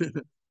mean,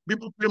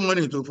 people pay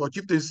money for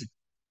chieftaincy.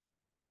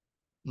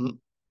 Hmm?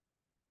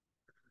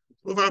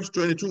 Proverbs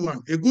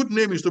 22:1. A good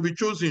name is to be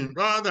chosen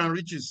rather than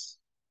riches.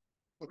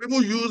 But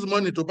people use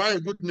money to buy a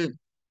good name.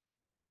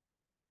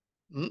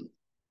 Hmm?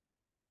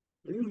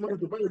 They use money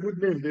to buy a good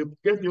name. They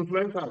get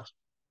influencers.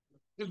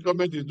 This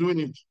government is doing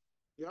it.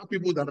 There are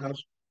people that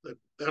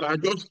are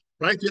just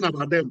writing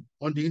about them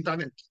on the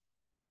internet.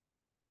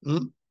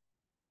 Hmm?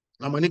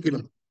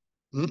 Manipulating.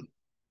 Hmm?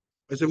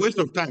 It's a waste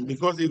of time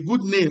because a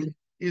good name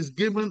is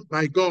given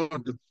by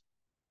God.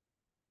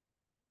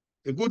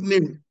 A good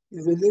name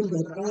is a name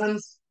that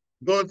earns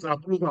God's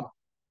approval.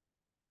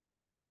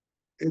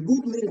 A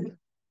good name,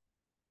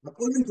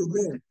 according to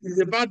men, is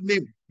a bad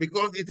name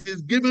because it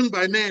is given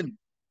by men.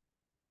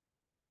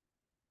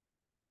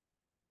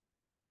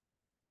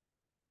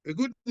 A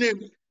good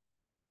name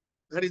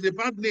that is a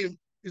bad name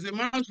is a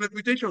man's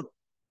reputation.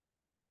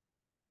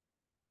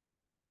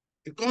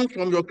 It comes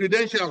from your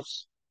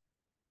credentials.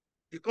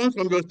 It comes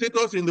from your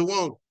status in the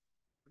world.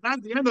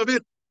 That's the end of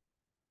it.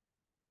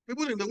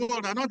 People in the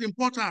world are not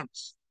important.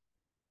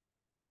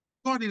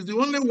 God is the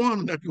only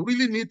one that you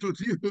really need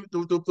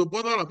to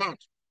bother about.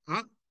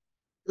 Huh?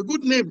 A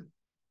good name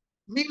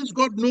means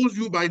God knows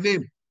you by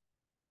name.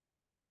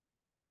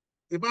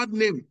 A bad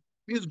name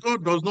means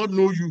God does not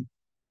know you.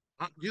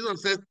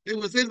 Jesus says, they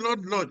will say,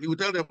 Lord, Lord. He will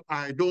tell them,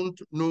 I don't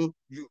know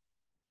you.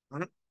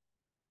 Huh?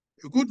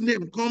 A good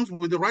name comes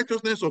with the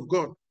righteousness of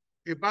God.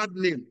 A bad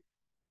name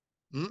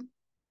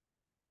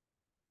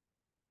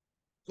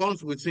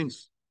comes with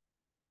sins.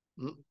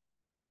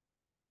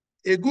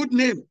 A good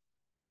name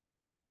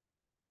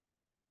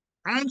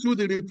earns you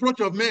the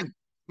reproach of men.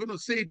 I'm going to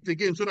say it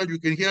again so that you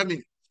can hear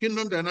me.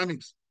 Kingdom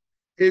dynamics.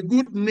 A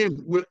good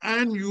name will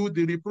earn you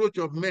the reproach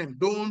of men.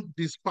 Don't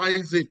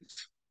despise it.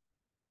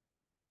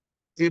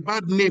 A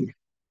bad name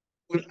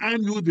will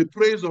earn you the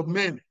praise of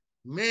men.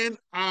 Men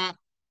are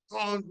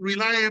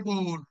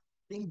unreliable.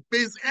 Don't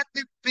base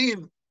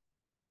anything.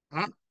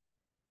 Huh?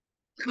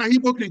 Men are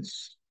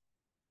hypocrites.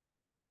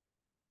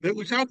 They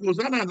will shout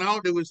Hosanna now,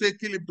 they will say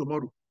kill him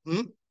tomorrow.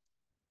 Hmm?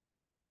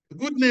 A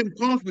good name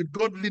comes with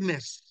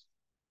godliness.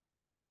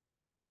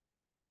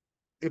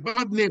 A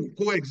bad name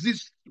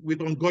coexists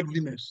with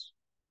ungodliness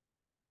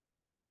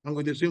and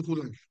with a sinful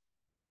life.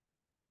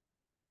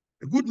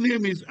 A good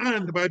name is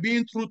earned by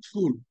being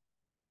truthful.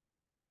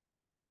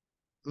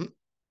 Hmm?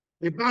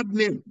 A bad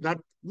name that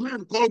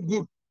man called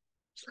good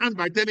is earned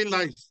by telling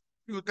lies.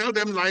 You tell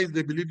them lies,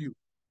 they believe you.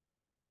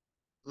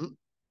 Hmm?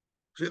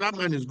 Say that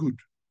man is good.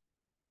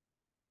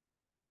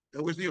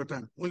 You're wasting your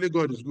time. Only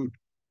God is good.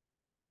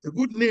 A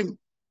good name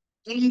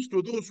comes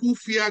to those who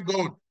fear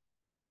God.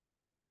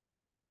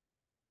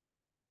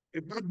 A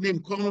bad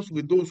name comes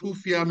with those who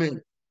fear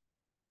men.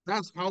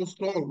 That's how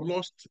Saul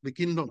lost the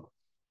kingdom.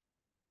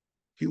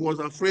 He was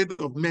afraid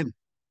of men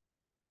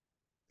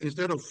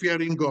instead of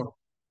fearing God.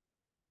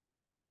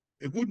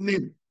 A good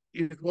name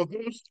is for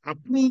those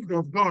approved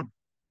of God.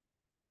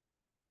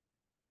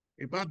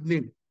 A bad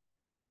name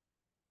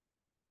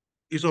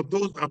is of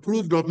those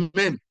approved of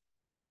men.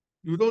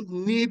 You don't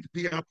need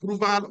the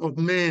approval of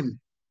men.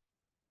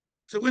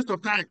 It's a waste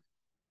of time.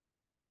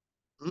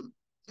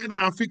 Men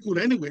are fickle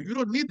anyway. You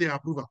don't need their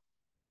approval.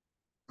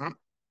 Huh?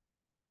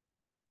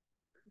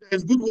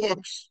 there's good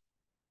works.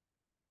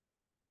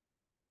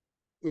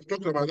 We've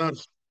talked about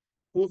that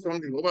whole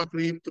strongly over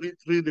three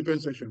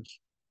different sessions.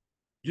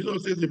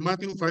 Jesus says in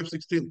Matthew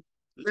 5:16,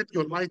 let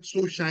your light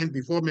so shine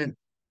before men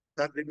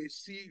that they may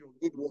see your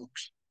good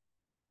works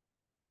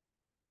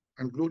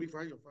and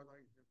glorify your Father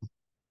in heaven.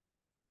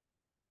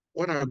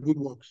 What are good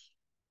works?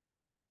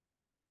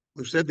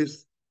 We've said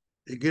this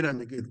again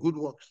and again. Good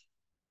works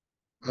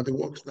are the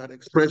works that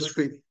express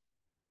faith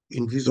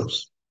in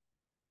Jesus.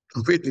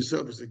 And faith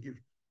itself is a gift.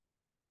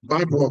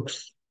 Bad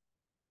works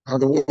are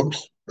the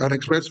works that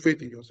express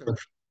faith in yourself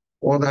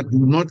or that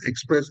do not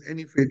express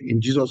any faith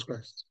in Jesus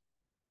Christ.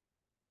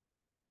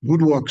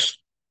 Good works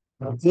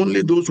are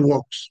only those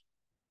works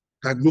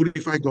that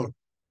glorify God,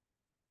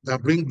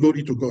 that bring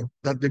glory to God,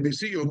 that they may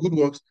see your good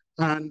works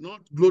and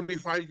not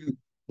glorify you,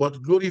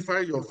 but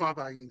glorify your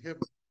Father in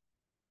heaven.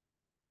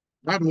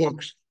 Bad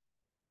works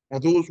are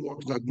those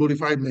works that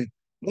glorify men.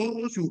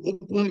 Once you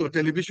open your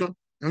television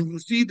and you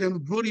see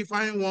them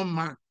glorifying one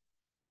man,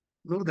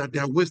 know that they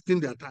are wasting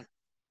their time.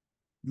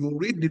 You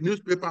read the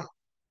newspaper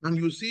and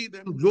you see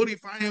them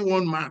glorifying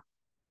one man.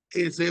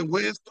 It's a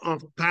waste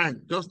of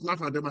time. Just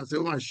laugh at them and say,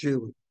 oh,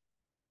 shame.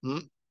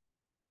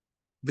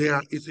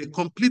 It's a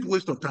complete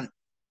waste of time.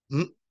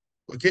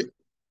 Okay?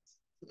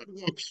 What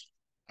works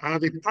are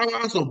the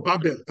towers of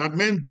Babel that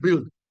men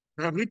build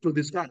that reach to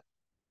the sky.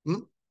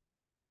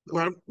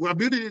 We're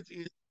building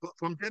it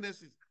from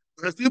Genesis.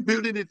 We're still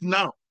building it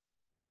now.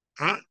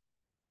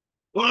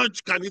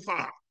 Burj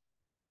Khalifa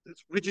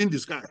is reaching the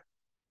sky.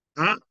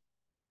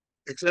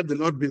 Except the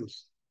Lord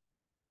builds.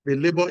 They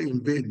labor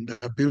in vain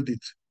that build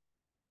it.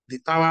 The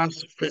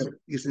towers fell.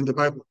 It's in the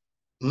Bible.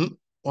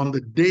 On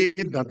the day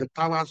that the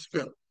towers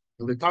fell,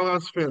 when the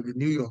towers fell in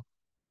New York,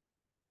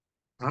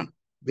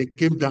 they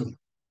came down.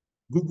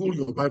 Google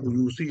your Bible,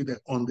 you will see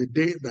that on the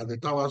day that the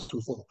towers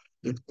will fall,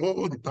 that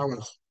all the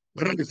towers,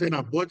 whether they say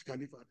now Burj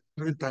Khalifa,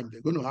 every time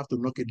they're going to have to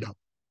knock it down.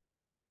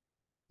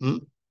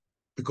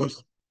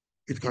 Because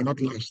it cannot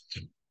last.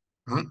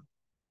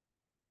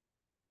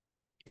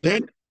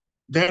 Then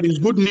there is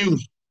good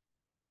news.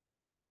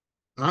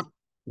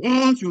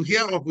 Once you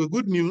hear of the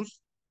good news,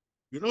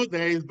 you know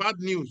there is bad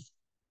news.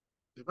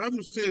 The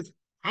Bible says,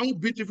 how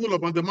beautiful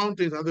upon the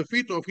mountains are the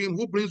feet of him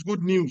who brings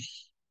good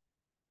news,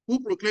 who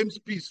proclaims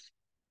peace,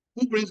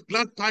 who brings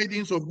glad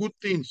tidings of good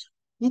things,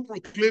 who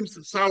proclaims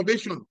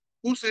salvation,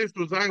 who says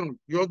to Zion,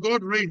 your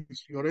God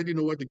reigns. You already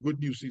know what the good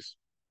news is.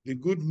 The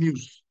good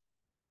news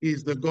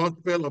is the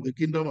gospel of the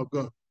kingdom of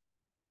God.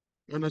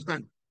 You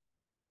understand?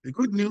 The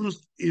good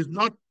news is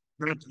not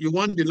that you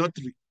won the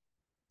lottery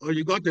or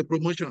you got a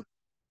promotion.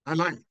 I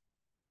lie.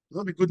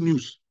 Not the good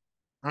news.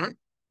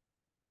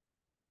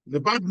 The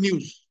bad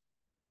news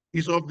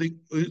is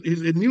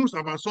the news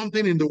about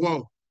something in the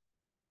world.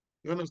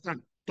 You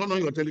understand? Turn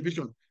on your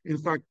television. In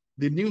fact,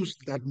 the news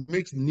that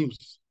makes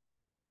news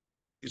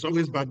is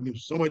always bad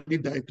news. Somebody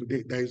died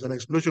today. There is an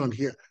explosion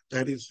here.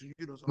 There is,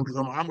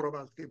 some armed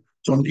robbers came.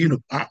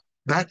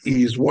 That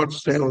is what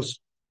sells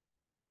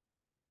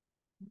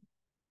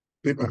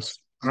papers.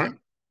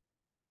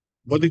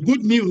 But the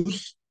good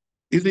news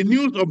is the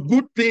news of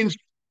good things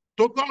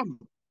to come.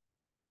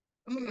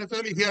 I'm not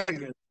necessarily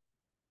hearing it.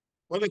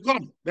 But they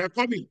come. They're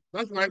coming.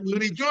 That's why we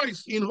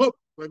rejoice in hope.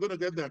 We're going to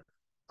get that.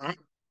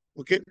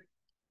 Okay?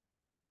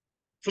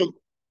 So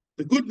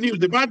the good news,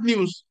 the bad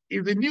news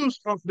is the news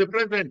of the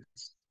present.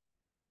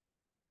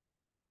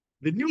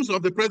 The news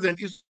of the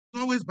present is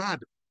always bad.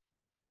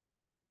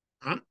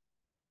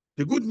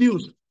 The good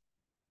news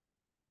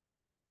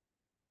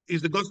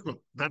is the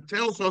gospel that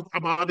tells us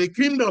about a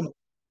kingdom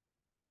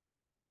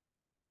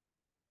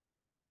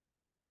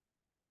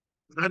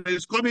that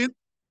is coming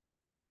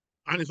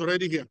and is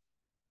already here.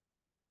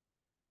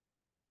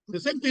 The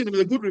same thing with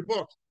a good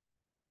report.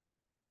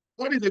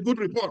 What is a good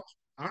report?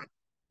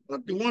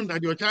 Not the one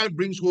that your child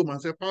brings home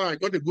and says, "Papa, I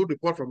got a good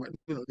report from it."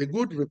 The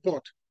good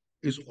report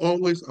is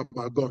always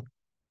about God.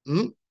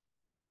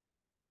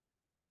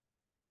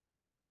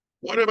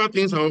 Whatever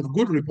things are of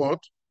good report,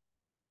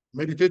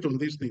 meditate on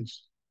these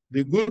things.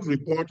 The good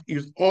report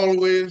is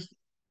always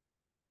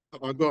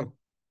about God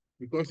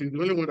because He's the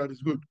only one that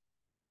is good.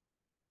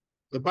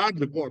 The bad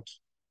report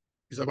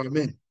is about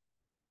men.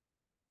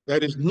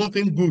 There is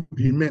nothing good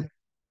in men.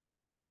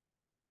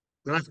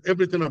 That's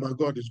everything about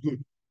God is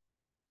good.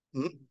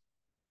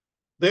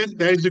 Then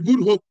there is a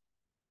good hope.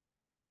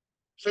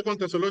 2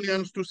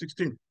 Thessalonians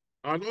 2:16.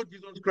 Our Lord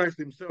Jesus Christ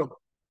Himself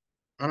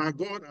and our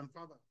God and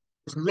Father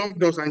has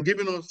loved us and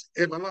given us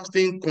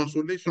everlasting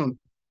consolation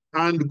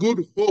and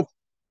good hope.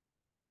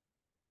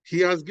 He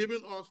has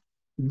given us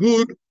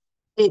good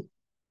hope.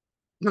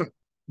 Now,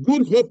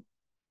 good hope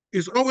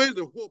is always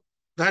the hope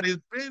that is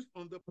based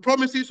on the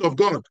promises of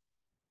God.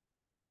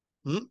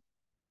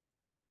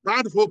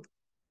 Bad hope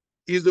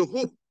is the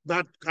hope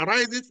that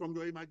arises from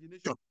your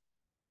imagination.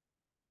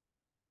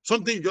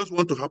 Something you just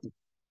want to happen.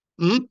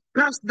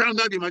 Cast down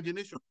that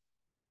imagination.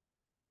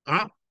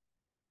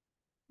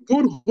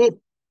 Good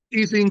hope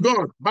is in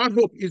God. Bad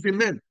hope is in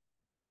men.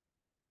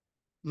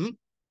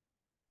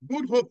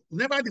 Good hope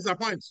never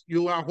disappoints.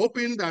 You are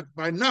hoping that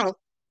by now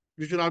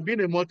You should have been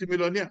a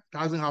multimillionaire. It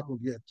hasn't happened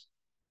yet.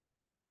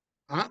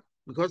 Huh?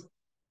 Because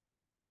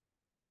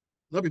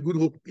not a good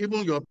hope.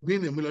 Even your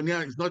being a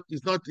millionaire is not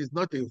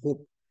a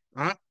hope.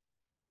 Huh?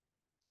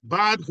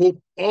 Bad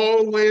hope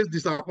always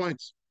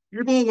disappoints.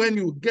 Even when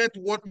you get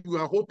what you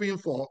are hoping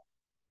for,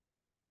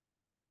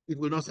 it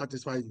will not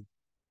satisfy you.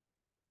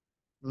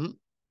 Hmm?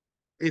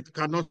 It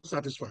cannot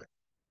satisfy.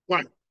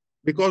 Why?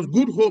 Because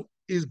good hope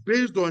is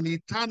based on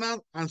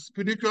eternal and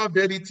spiritual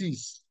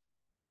verities,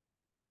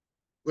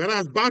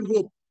 whereas bad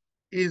hope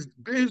is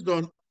based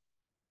on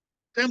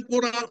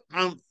temporal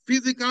and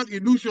physical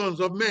illusions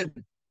of men.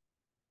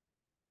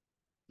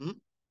 Hmm?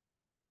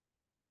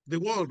 The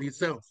world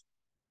itself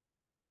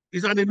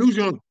is an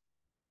illusion.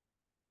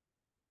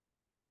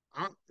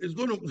 It's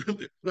going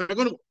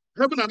to,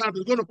 heaven and earth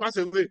is going to pass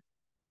away.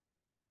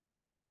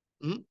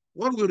 Hmm?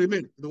 What will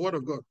remain? The word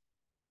of God.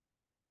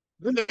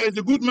 Then there is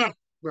a good man.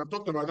 We have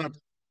talked about that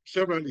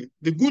severally.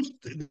 The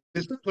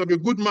steps of a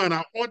good man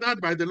are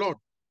ordered by the Lord.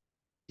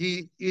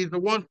 He is the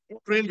one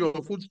ordering your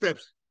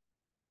footsteps.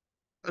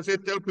 I say,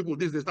 tell people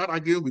this, they start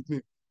arguing with me.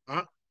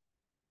 Huh?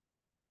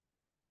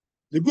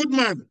 The good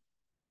man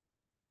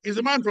is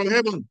a man from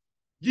heaven,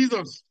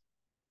 Jesus.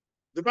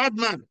 The bad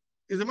man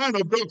is a man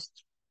of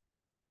dust,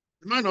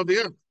 the man of the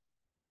earth.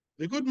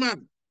 The good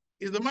man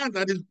is the man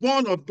that is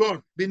born of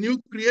God, the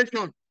new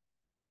creation,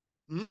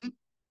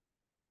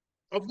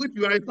 of which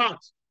you are a part.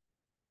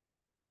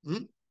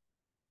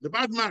 The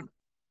bad man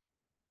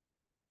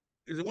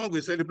is the one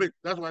we celebrate.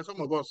 That's why some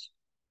of us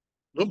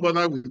don't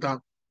bother with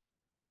our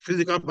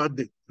physical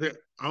birthday.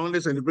 I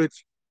only celebrate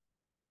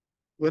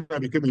when I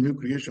became a new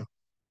creation.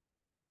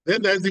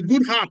 Then there's the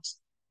good heart.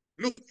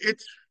 Luke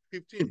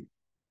 8:15.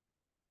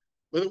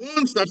 But the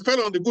ones that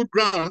fell on the good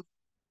ground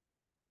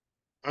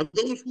are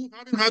those who,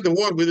 having had the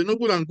word with a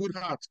noble and good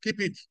heart,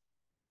 keep it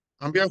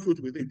and bear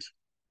fruit with it.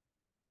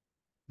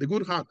 The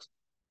good heart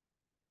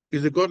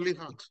is a godly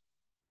heart.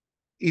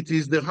 It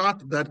is the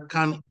heart that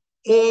can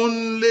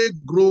only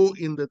grow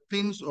in the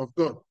things of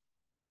God.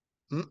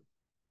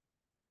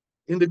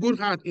 In the good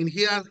heart, in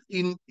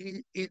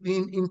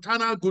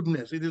internal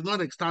goodness, it is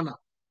not external.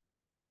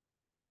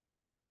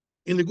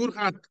 In the good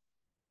heart,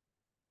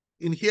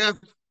 in here,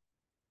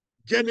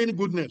 genuine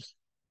goodness.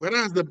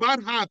 Whereas the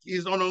bad heart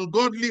is an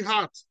ungodly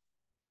heart.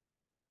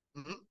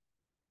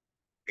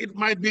 It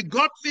might be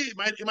godly,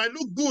 it might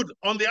look good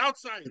on the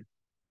outside,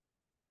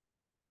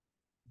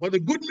 but the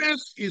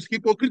goodness is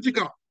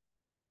hypocritical.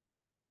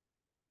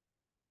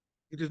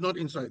 It is not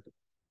inside.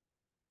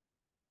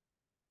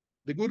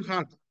 The good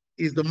heart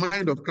is the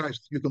mind of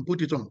Christ. You can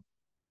put it on.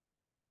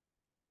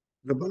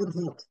 The bad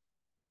heart,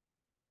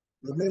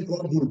 the man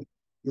God good,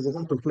 is the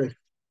heart of flesh.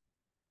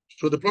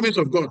 So the promise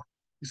of God,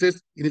 he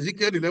says in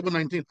Ezekiel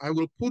 11:19, I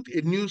will put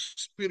a new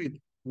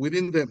spirit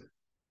within them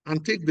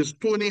and take the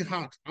stony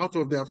heart out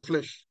of their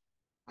flesh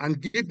and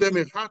give them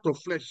a heart of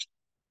flesh,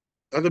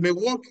 that they may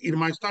walk in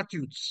my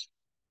statutes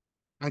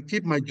and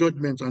keep my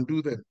judgments and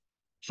do them.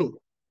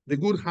 So the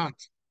good heart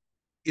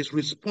is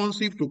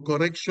responsive to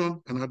correction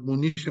and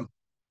admonition.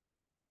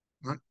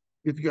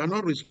 If you are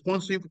not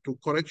responsive to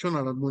correction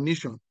and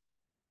admonition,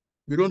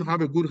 you don't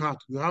have a good heart.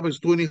 You have a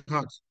stony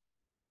heart.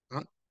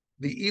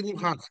 The evil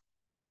heart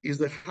is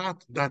the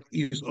heart that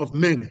is of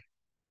men,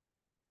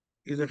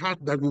 is the heart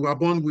that we were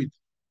born with.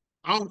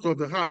 Out of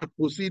the heart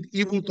proceed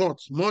evil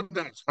thoughts,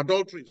 murders,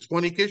 adulteries,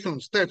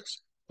 fornications,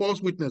 thefts,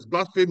 false witness,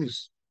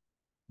 blasphemies.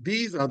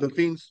 These are the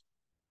things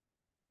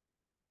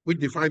which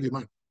defile the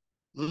man.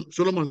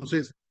 Solomon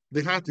says,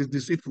 the heart is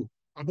deceitful,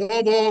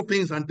 above all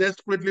things, and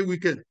desperately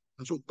wicked.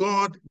 And so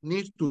God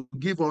needs to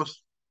give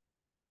us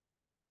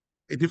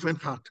a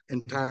different heart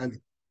entirely.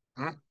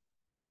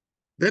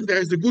 Then there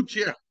is the good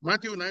cheer.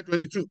 Matthew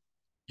 9:22.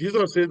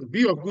 Jesus says,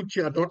 be of good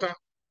cheer, daughter.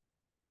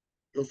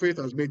 Your faith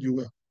has made you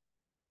well.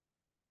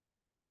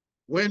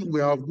 When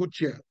we are of good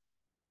cheer,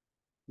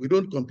 we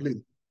don't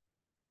complain.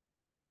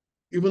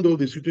 Even though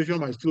the situation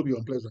might still be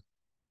unpleasant,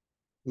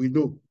 we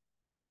know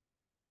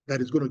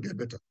that it's going to get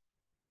better.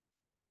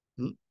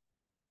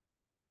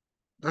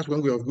 That's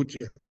when we are of good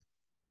cheer.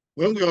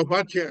 When we are of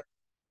bad cheer,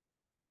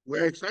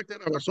 we're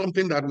excited about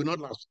something that will not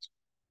last.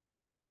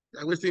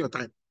 You're wasting your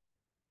time.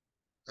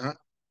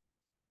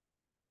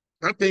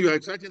 That thing you're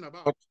excited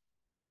about,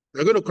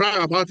 you're going to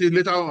cry about it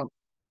later on.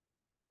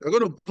 You're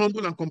going to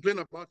grumble and complain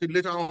about it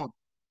later on.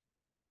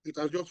 It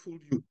has just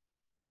fooled you.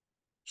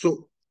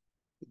 So,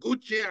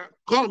 good cheer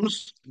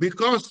comes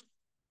because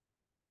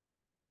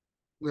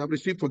we have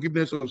received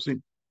forgiveness of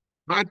sin.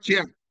 Bad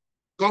cheer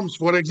comes,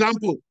 for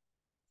example,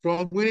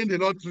 from winning the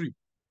lottery.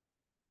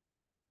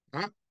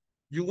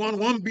 You won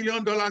 $1 billion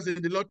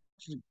in the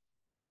lottery,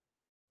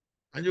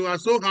 and you are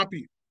so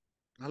happy.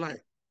 I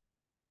like.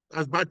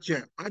 That's bad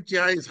cheer. Bad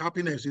cheer is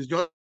happiness. It's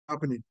just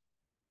happening.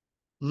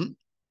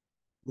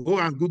 Go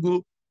and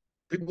Google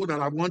people that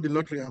have won the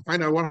lottery and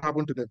find out what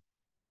happened to them.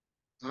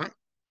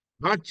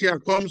 Bad cheer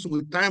comes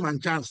with time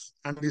and chance,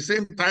 and the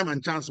same time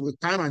and chance with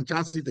time and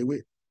chance it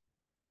away.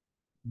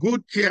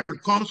 Good cheer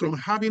comes from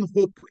having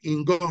hope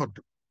in God.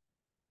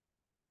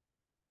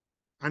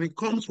 And it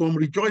comes from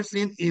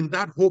rejoicing in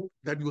that hope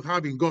that you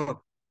have in God,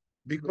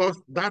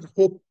 because that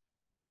hope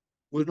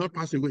will not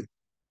pass away.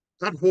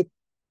 That hope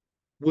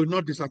will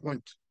not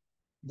disappoint.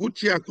 Good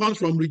cheer comes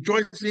from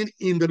rejoicing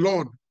in the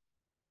Lord,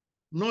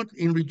 not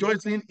in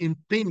rejoicing in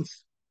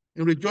things,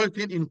 in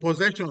rejoicing in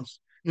possessions,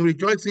 in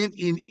rejoicing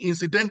in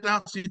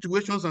incidental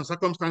situations and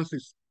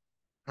circumstances.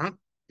 Huh?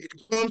 It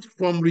comes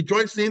from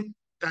rejoicing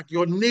that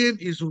your name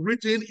is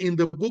written in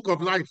the book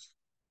of life.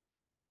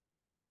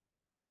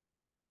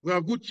 We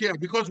have good cheer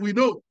because we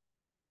know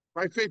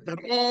by faith that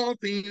all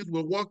things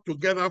will work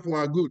together for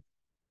our good.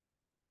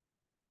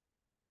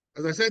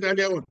 As I said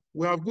earlier on,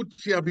 we have good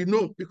cheer, we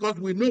know, because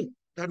we know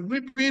that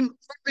weeping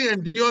only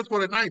endures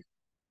for a night.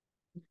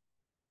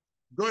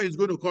 Joy is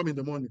going to come in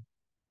the morning.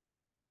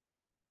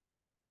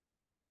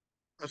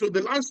 And so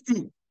the last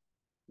two,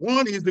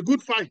 one is the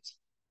good fight.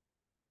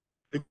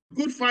 The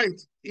good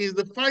fight is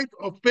the fight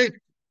of faith.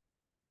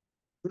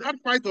 Without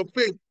fight of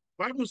faith,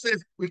 the Bible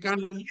says we can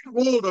lay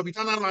hold of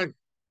eternal life.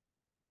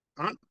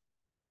 Huh?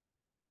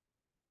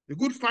 The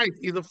good fight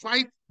is the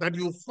fight that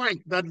you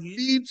fight that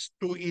leads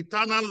to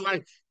eternal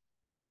life.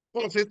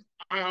 Paul says,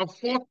 I have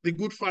fought the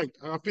good fight.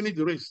 I have finished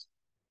the race.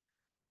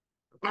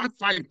 The bad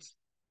fight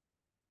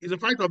is a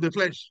fight of the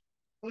flesh.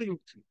 You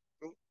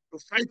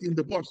fight in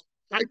the bus,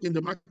 fight in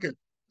the market,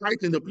 fight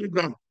in the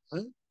playground.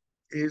 Huh?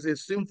 Is a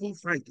sinful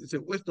fight. It's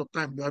a waste of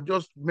time. You are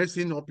just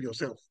messing up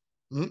yourself.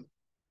 Hmm?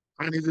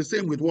 And it's the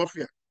same with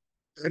warfare.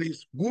 There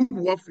is good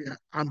warfare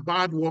and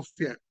bad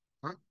warfare.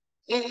 Huh?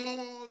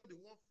 All the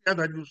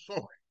warfare that you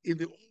saw in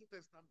the Old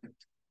Testament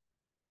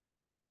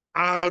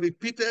are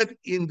repeated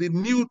in the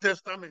New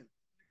Testament.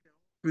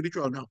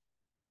 Spiritual now.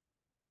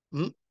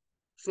 Hmm?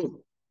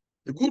 So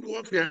the good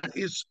warfare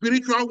is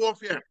spiritual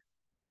warfare.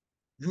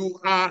 You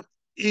are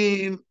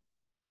in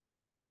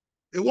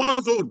a war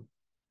zone.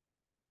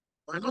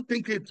 I don't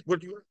think it,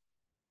 but you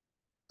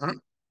are. Huh?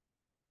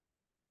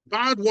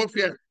 Bad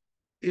warfare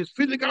is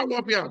physical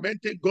warfare. Men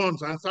take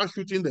guns and start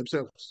shooting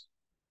themselves.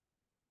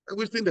 They're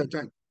wasting their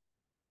time.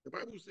 The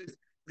Bible says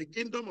the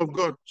kingdom of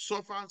God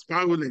suffers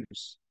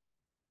violence,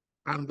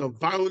 and the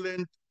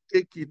violent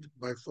take it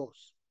by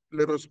force.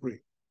 Let us pray.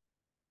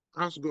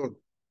 Ask God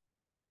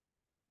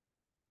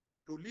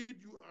to lead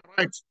you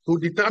aright, to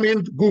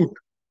determine good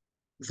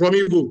from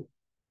evil.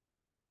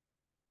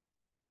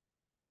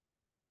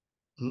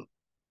 Hmm.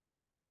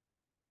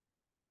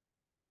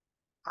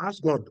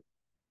 Ask God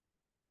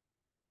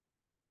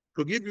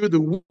to give you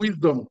the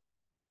wisdom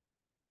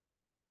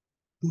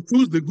to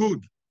choose the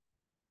good.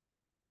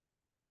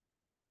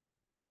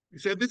 He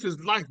said, this is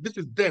life, this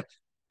is death.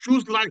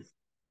 Choose life.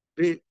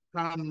 They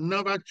can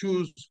never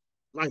choose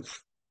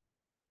life.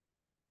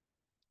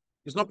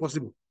 It's not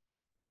possible.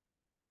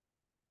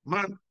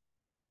 Man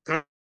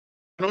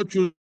cannot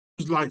choose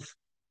life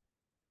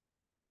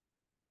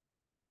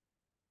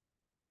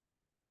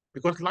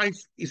because life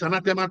is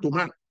anathema to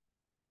man.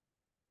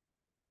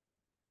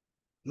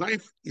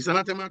 Life is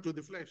anathema to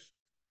the flesh.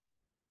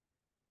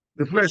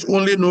 The flesh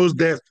only knows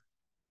death.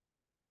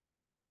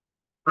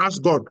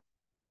 Ask God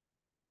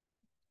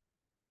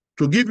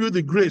to give you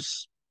the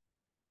grace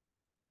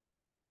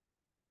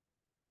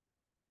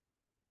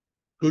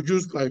to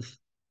choose life.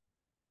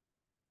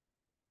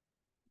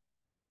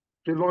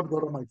 Say, Lord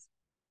God Almighty,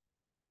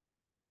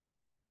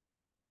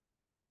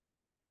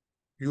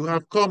 you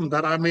have come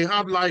that I may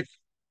have life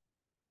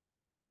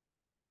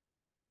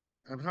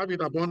and have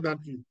it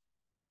abundantly.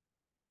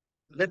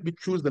 Let me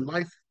choose the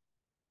life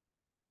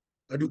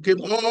that you came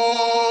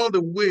all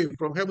the way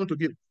from heaven to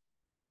give.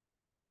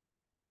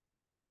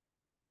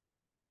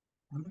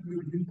 And let me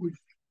relinquish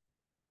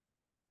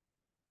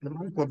the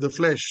life of the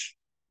flesh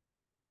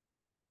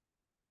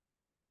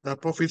that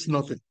profits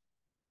nothing.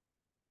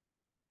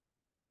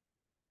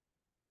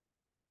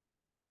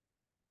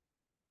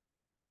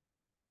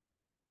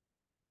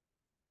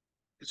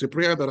 It's a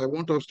prayer that I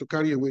want us to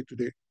carry away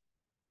today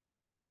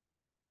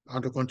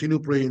and to continue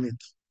praying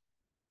it.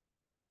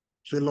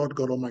 Say, Lord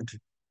God Almighty,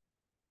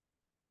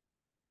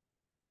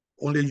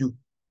 only you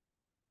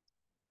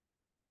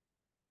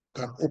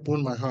can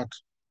open my heart.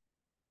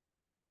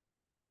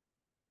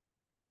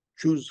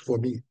 Choose for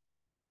me.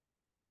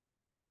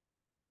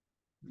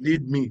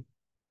 Lead me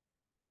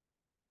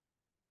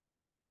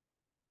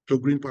to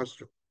green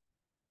pasture.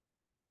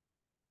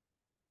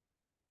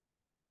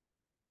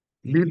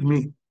 Lead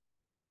me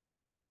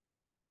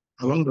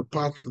along the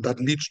path that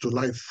leads to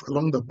life,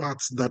 along the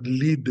paths that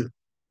lead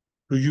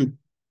to you.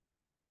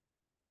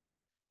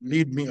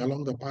 Lead me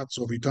along the paths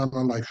of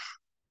eternal life.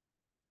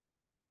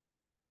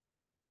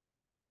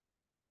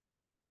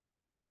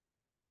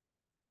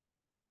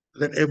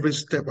 Let every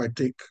step I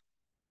take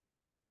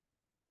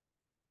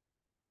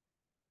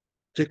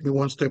me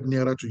one step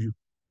nearer to you.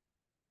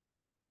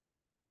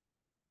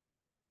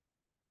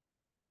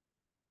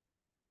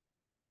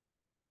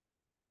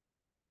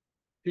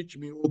 Teach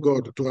me, O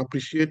God, to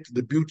appreciate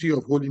the beauty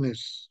of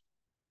holiness.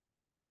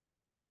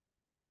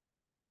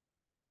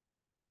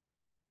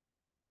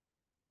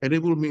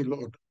 Enable me,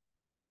 Lord,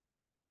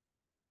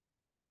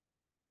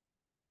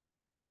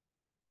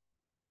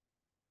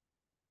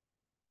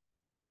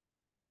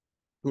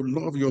 to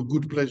love your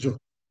good pleasure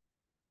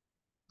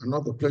and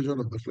not the pleasure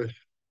of the flesh.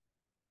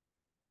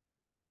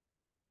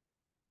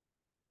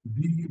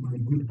 Be my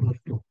good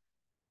pastor.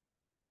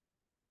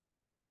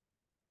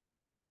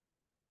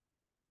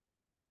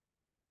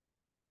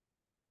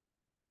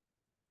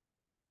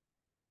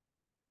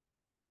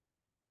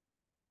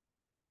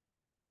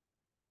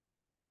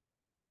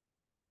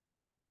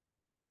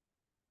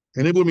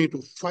 Enable me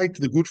to fight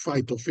the good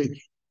fight of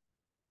faith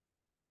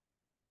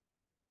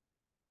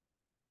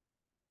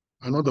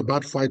and not the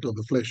bad fight of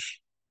the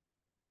flesh.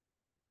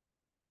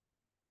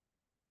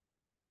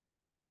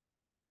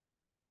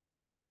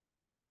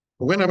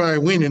 But whenever I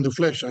win in the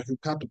flesh, I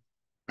should cut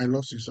my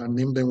losses and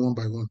name them one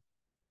by one.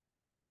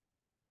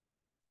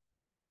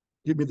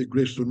 Give me the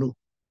grace to know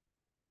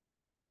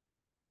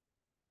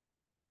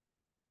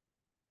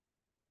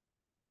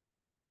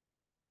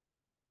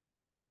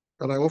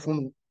that I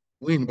often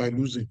win by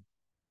losing.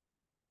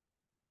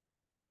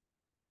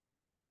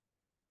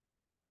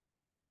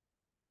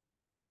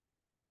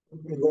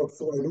 Help me, Lord,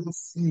 so I don't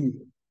see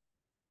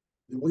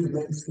the way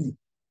men see,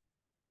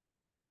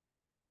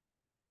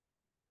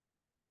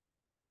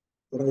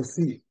 but I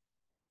see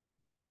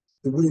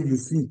the way you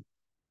see.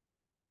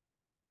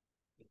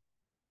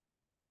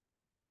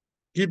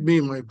 Give me,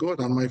 my God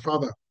and my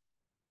Father,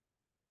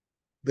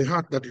 the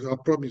heart that you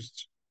have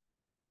promised.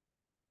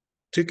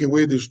 Take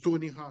away the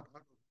stony heart.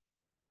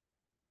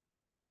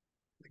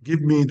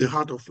 Give me the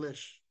heart of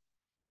flesh,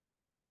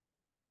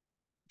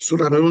 so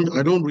that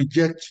I don't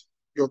reject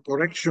your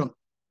correction.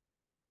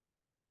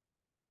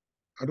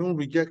 I don't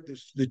reject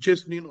the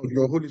chastening of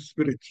your Holy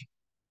Spirit.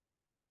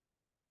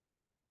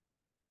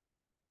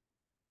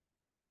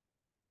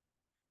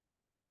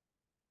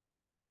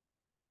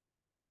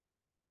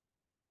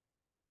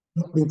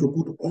 Help me to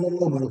put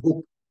all my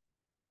hope,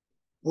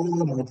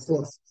 all my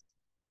trust,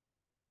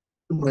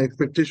 my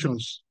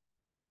expectations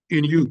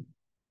in you.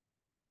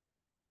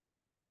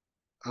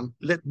 And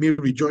let me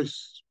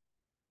rejoice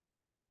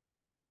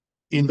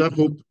in that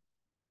hope.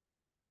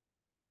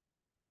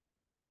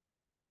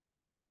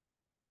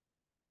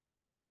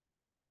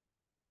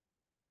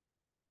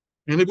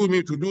 Enable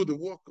me to do the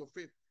work of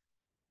faith,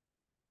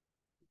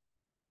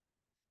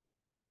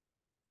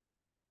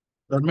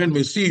 that men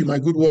may see my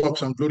good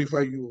works and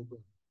glorify you, O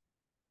God.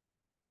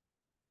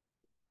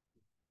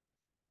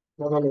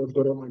 Father, Lord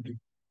God Almighty,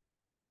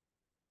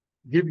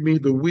 give me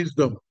the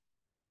wisdom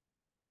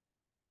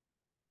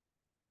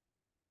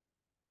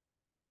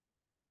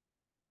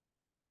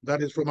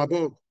that is from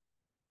above.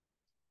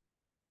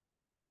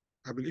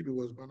 I believe it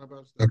was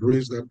Barnabas that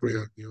raised that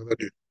prayer the other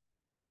day.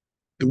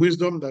 The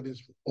wisdom that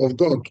is of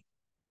God.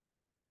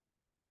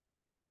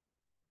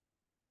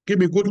 Give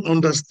me good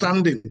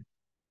understanding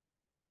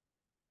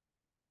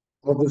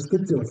of the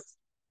scriptures.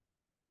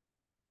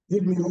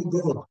 Give me, O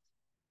God,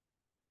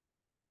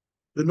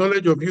 the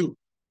knowledge of you.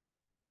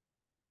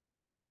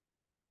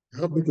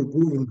 Help me to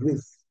grow in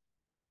grace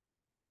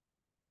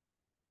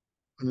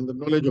and in the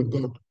knowledge of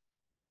God.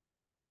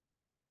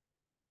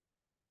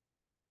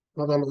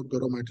 Father, Lord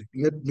God Almighty,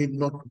 let me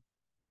not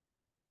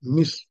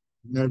miss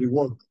my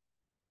reward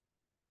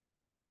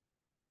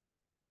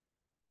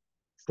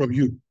from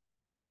you.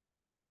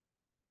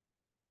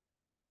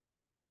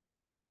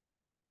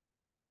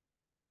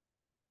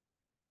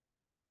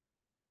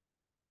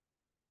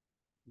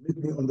 Make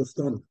me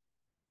understand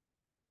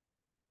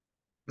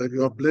that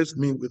you have blessed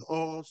me with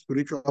all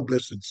spiritual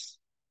blessings.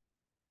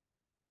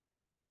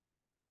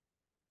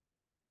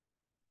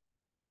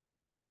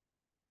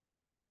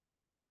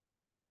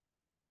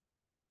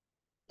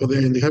 For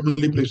they're in the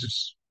heavenly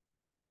places.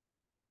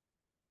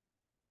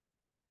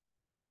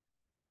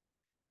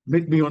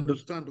 Make me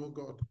understand, oh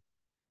God,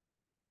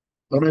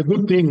 that my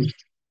good things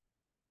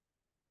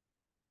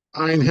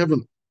are in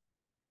heaven,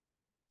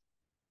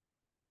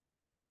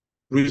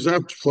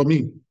 reserved for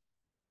me.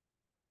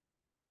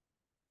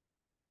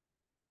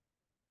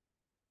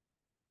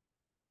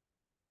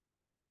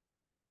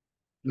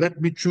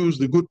 Let me choose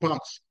the good path,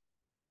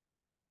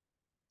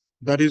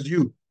 that is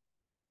you.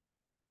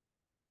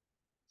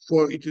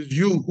 For it is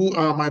you who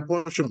are my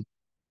portion.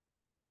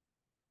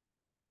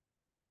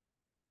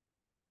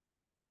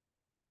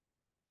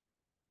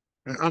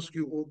 I ask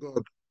you, oh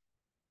God,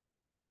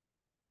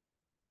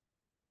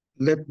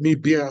 let me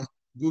bear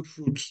good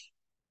fruits,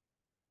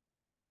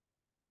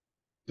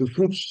 the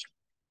fruits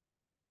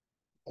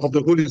of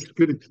the Holy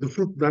Spirit, the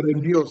fruit that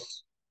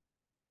endures.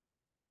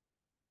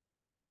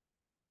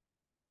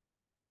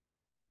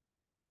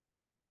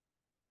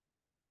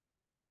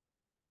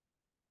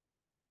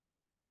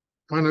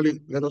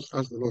 Finally, let us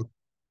ask the Lord.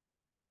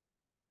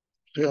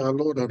 Say, our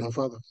Lord and our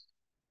Father,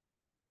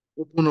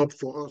 open up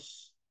for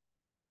us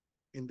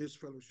in this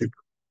fellowship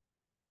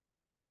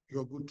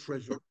your good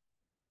treasure.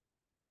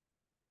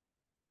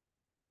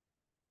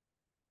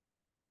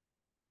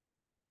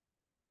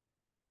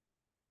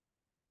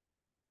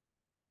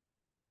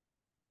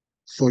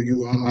 For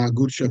you are our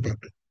good shepherd.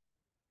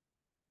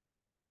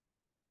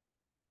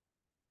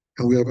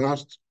 And we have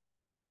asked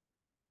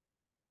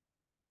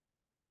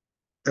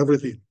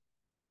everything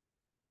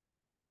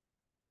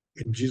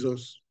in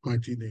Jesus'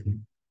 mighty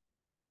name.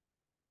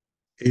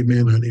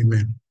 Amen and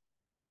amen.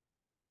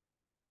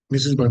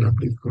 Mrs. Bada,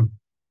 please come.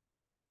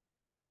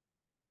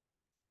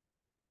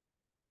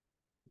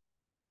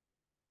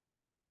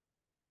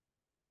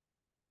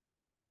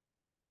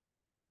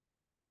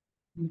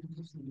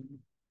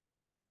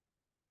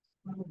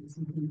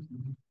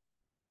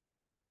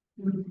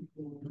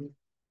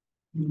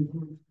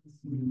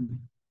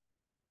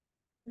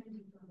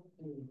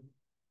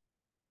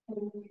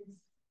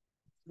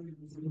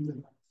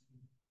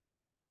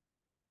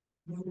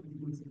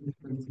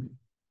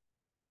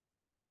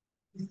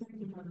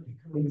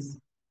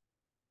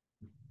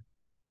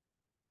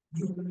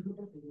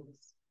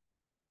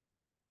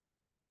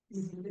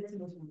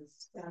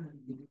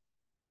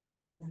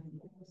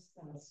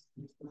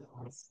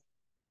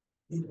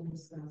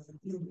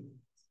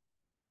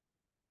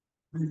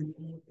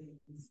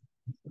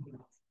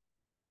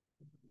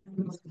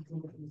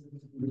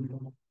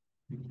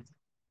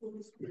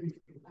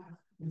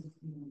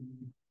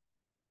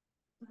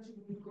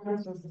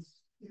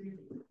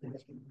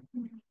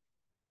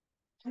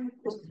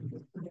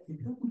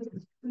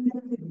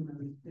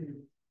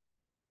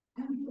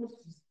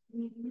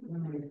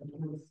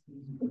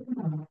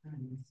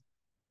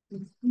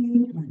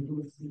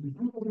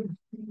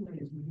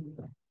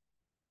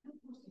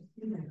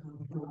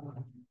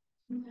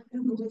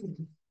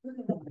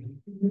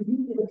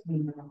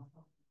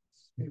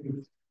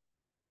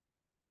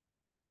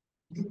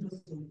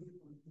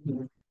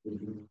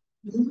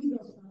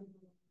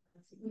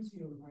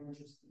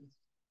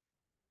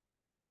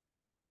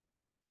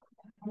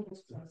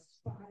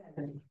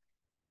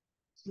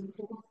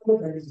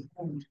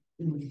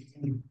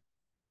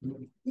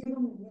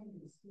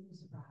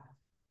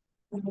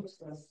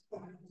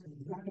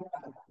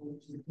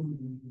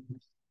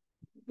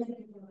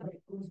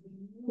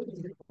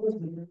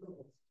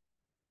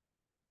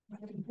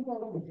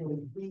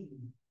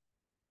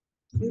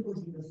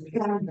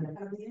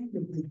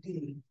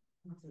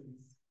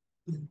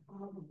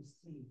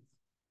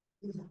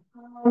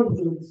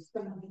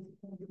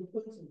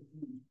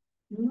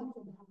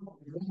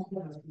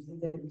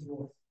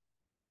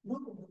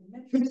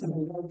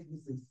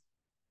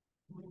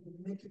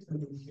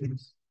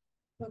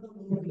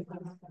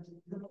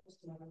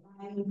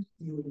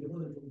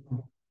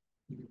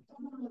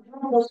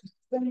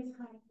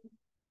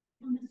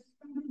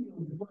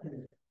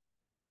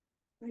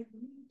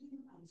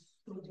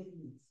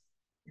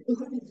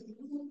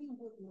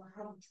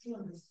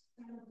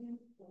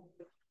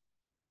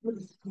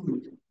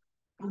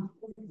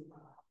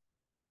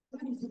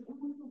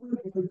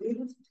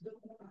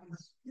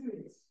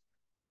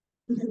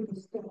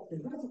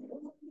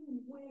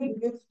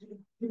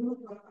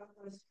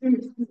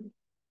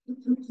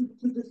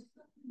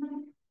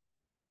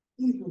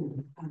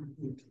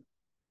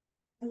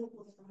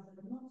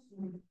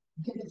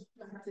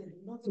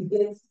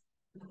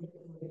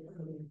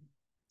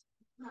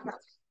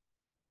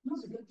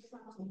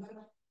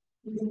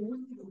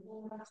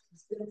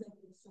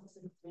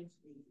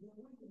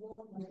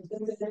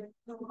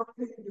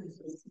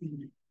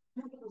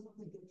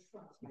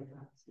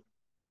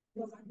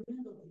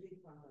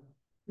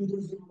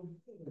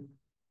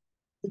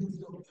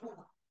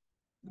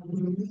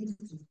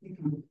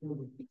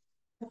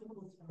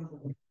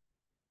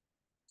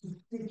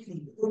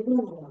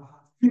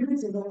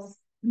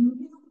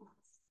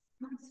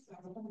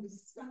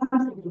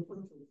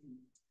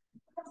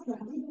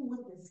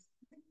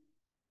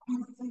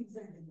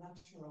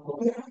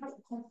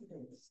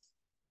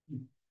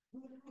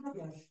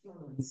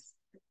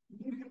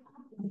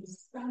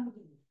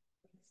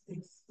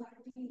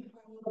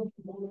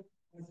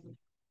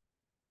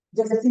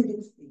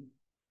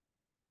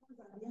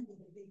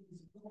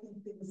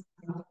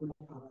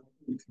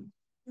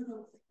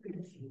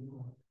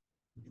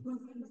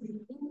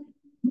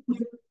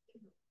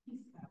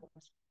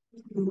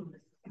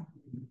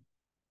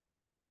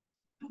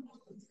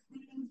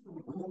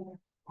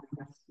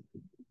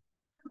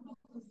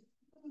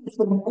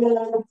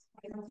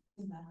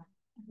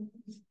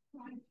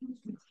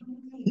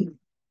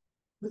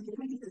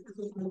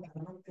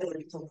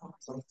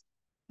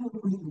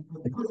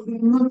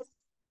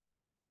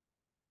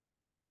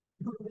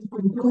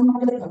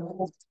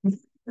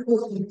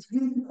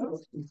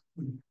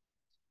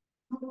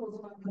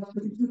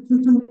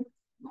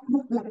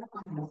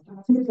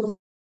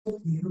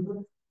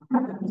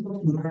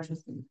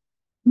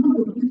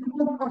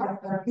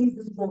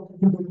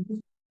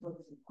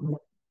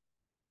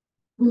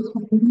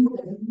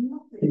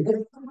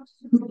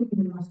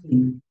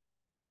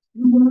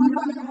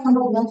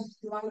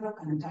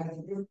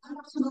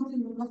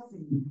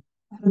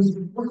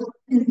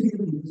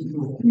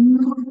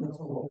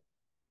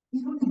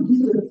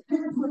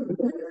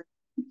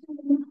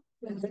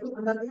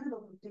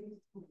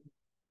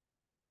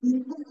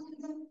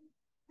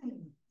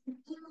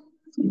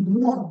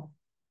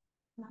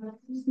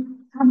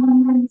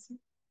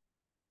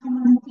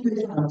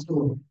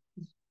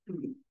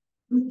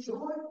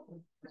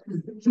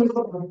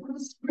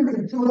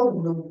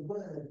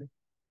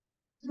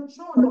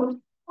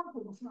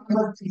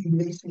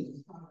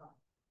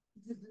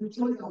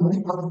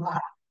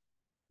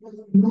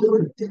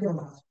 Lord, tell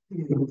us,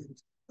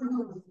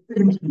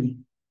 thank you.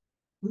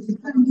 We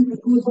thank you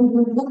because we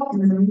will walk in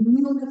the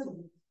newness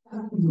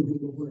of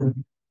your word.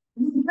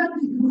 We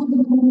thank you because we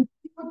will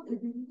pick up a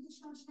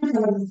relationship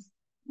that is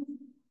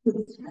the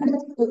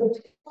test of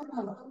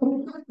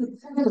the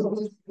test of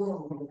this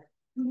world.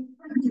 We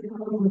thank you for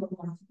all of us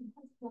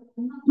because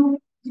now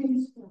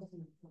Jesus Christ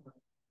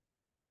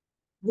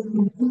we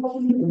will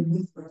walk in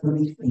this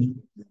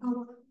revelation.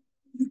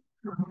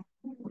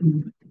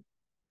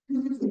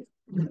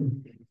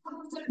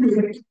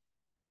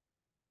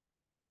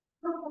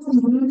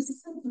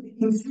 Listen to the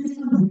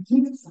instruction of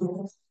Jesus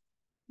Christ.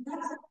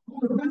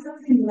 That's the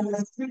thing that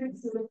I said.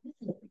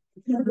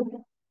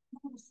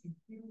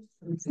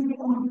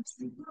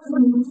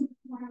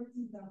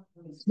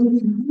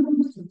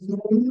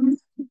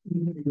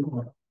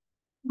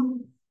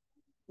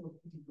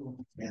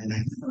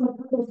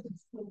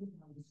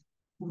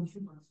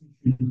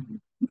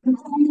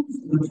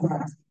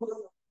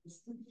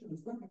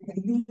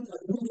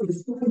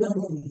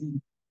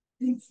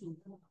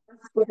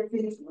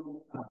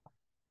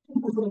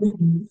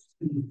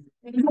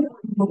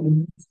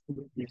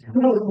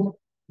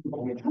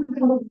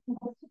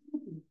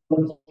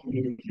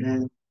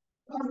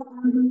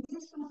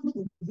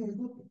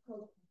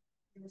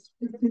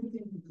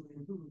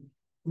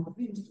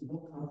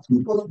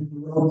 Because we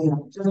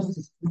are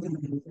just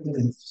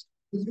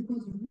it's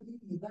because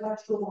we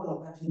that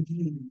trouble that you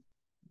give,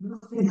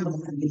 nothing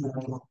else can be like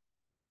that.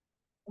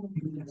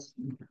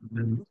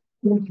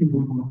 Thank you,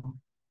 Lord.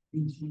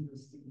 In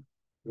Jesus' name.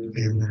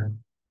 Amen.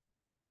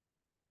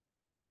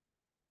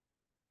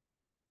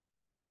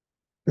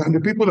 And the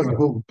people at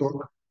home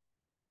talk.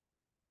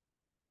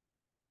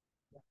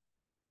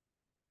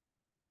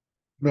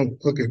 No,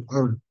 okay.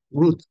 All right.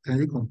 Ruth, can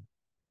you come?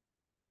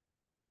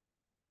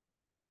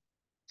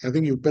 I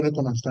think you better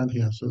come and stand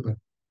here so that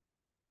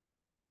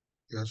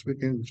you are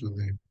speaking to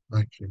the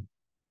mic.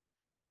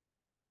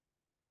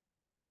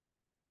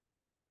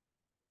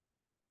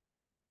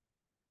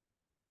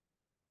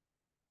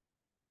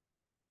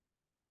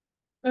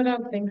 Father,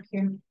 thank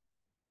you.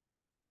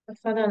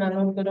 Father and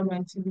Lord God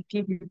Almighty, we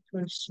give you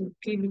praise, we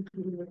give you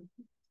glory.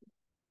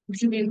 We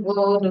give you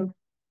all the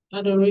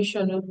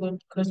adoration, O God,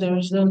 because there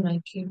is none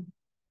like you.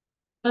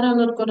 Father,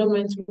 Lord God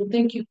Almighty, we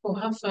thank you for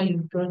how far you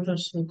brought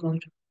us, O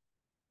God.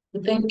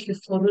 We thank you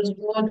for those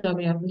words that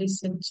we have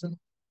listened to.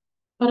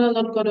 Father,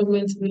 Lord God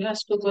Almighty, we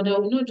ask, O God,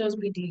 that will not just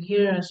be the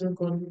hearers, O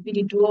God, will be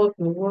the doer of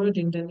your word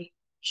in the name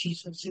of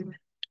Jesus.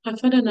 And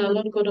Father, and our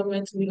Lord God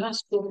Almighty, we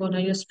ask, O God,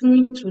 that your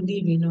spirit will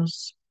live in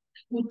us,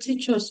 will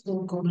teach us,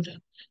 O God.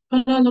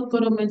 Father, Lord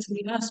God Almighty,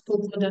 we ask, O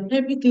God, that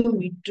everything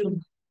we do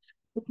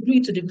will be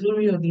to the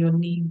glory of your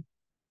name.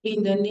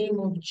 In the name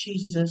of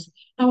Jesus,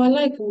 our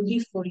life will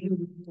live for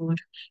you, God.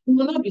 We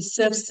will not be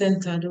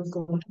self-centered, oh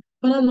God.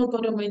 Father, Lord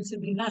God Almighty,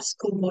 we ask,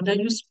 oh God, that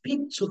you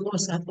speak to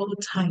us at all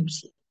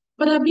times.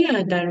 Father, be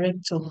our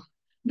director,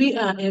 be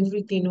our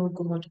everything, oh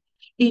God.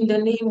 In the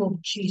name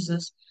of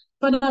Jesus.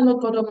 Father,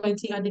 Lord God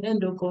Almighty, at the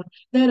end, oh God,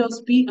 let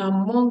us be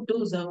among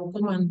those that will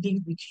come and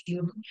live with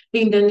you.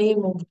 In the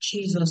name of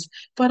Jesus.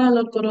 Father,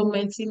 Lord God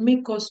Almighty,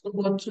 make us, oh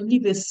God, to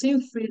live a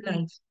sin-free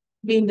life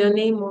in the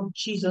name of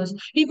Jesus.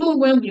 Even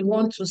when we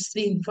want to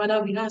sin,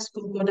 Father, we ask,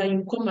 oh God, that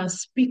you come and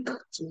speak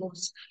to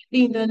us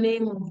in the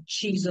name of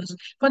Jesus.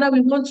 Father,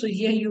 we want to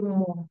hear you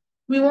more.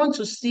 We want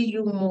to see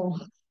you more.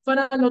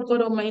 Father, Lord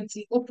God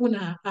Almighty, open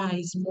our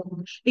eyes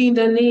more in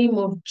the name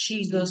of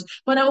Jesus.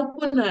 Father,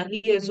 open our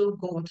ears, oh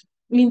God,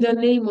 in the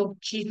name of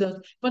Jesus.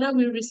 Father,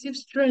 we receive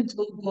strength,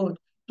 oh God,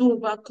 to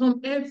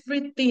overcome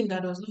everything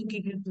that does not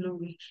give you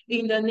glory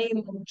in the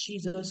name of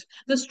Jesus.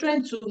 The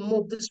strength to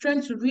move, the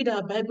strength to read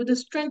our Bible, the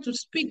strength to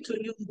speak to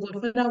you,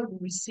 God, Father, we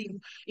receive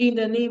in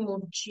the name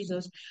of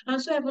Jesus. And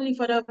so, Heavenly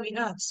Father, we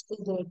ask, oh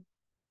God,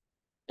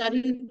 that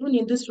even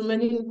in this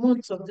remaining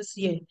months of this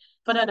year,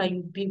 Father, that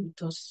you be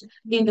with us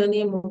in the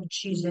name of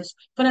Jesus.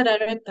 Father,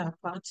 direct our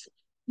path.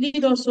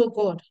 Lead us, oh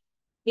God,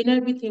 in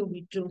everything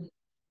we do.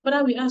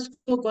 Father, we ask,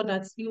 oh God,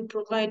 that you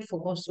provide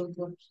for us, oh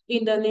God,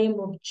 in the name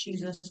of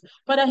Jesus.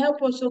 Father,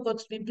 help us, oh God,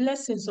 to be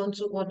blessings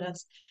unto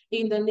others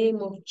in the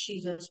name of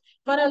Jesus.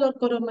 Father, Lord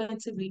God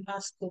Almighty, we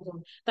ask, oh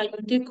God, that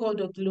you take all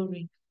the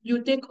glory,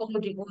 you take all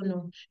the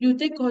honor, you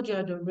take all the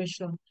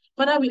adoration.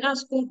 Father, we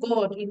ask, oh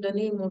God, in the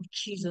name of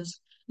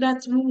Jesus,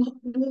 that we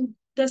will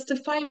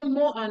testify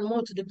more and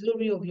more to the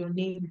glory of your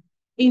name.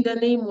 In the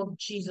name of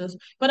Jesus.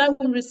 Father,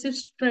 we receive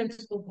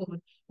strength, oh God.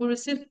 We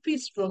receive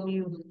peace from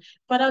you.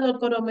 Father, Lord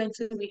God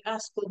Almighty, we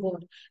ask, oh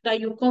God, that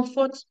you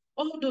comfort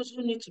all those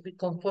who need to be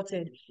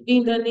comforted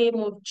in the name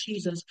of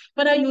Jesus.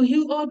 Father, you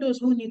heal all those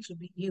who need to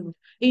be healed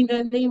in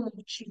the name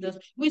of Jesus.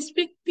 We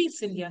speak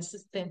peace in their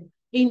system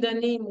in the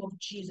name of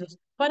Jesus.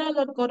 Father,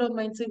 Lord God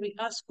Almighty, we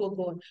ask, oh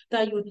God,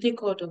 that you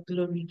take all the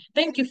glory.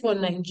 Thank you for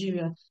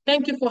Nigeria.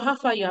 Thank you for how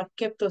far you have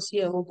kept us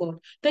here, oh God.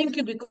 Thank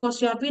you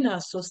because you have been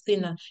our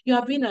sustainer. You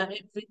have been our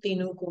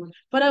everything, oh God.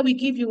 Father, we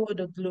give you all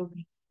the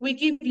glory. We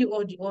give you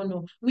all the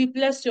honor. We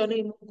bless your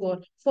name, oh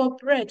God, for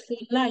bread, for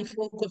life,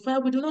 oh God.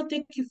 Father, we do not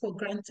take you for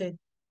granted.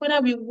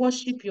 Father, we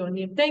worship your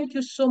name. Thank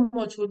you so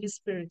much, Holy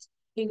Spirit.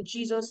 In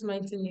Jesus'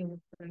 mighty name we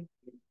pray.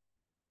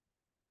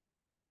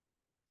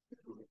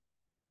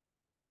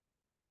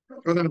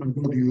 Father and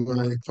God, you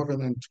are a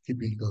covenant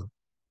keeping God.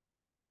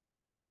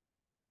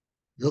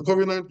 Your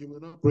covenant you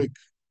will not break.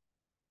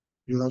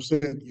 You have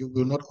said you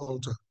will not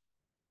alter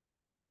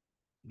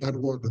that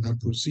word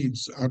that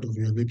proceeds out of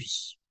your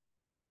lips.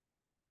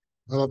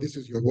 Father, this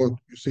is your word.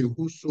 You say,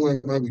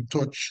 whosoever we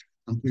touch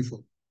and pray for,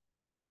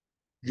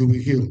 you will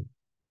heal.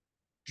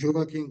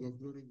 Jehovah King of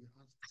glory, we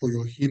ask for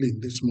your healing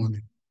this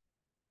morning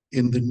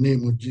in the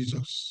name of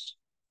Jesus.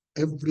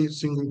 Every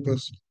single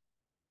person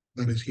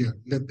that is here,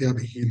 let there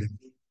be healing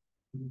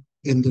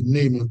in the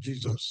name of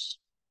Jesus.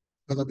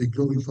 Father, be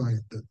glorified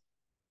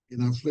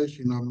in our flesh,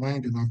 in our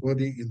mind, in our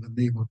body, in the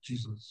name of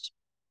Jesus.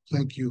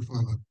 Thank you,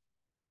 Father.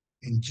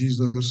 In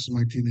Jesus'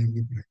 mighty name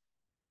we pray.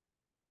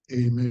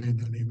 Amen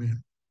and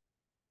amen.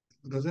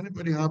 Does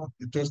anybody have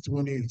a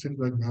testimony? It seems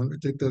like we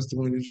take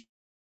testimonies.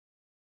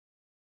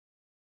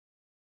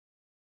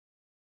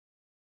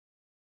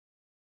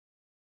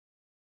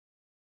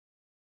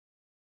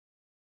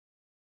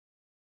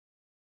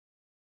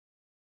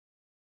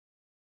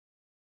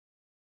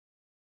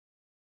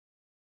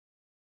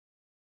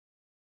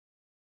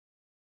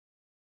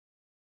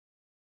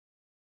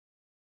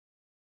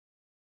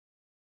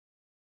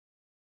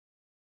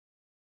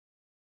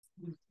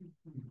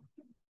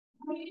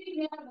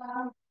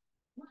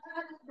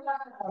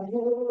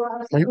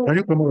 Can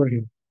you come over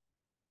here?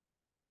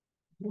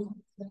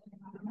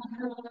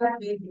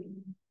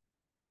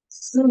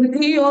 So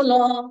thee, O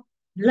Lord,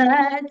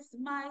 let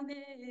my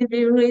name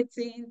be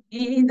written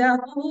in the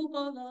book,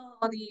 O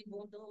Lord,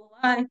 even though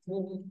I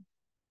fall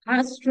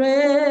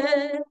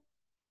astray.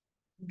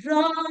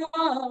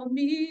 Draw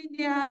me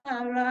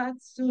nearer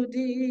to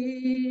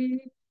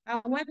thee.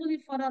 Our Heavenly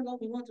Father,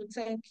 Lord, we want to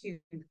thank you.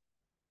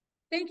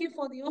 Thank you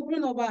for the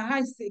opening of our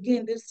eyes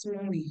again this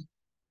morning.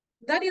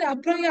 That is our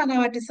prayer and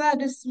our desire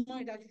this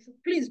morning, that you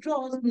should please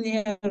draw us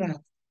nearer.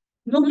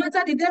 No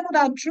matter the devil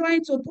that are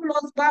trying to pull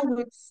us back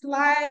with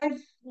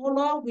life, oh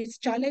Lord, with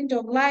challenge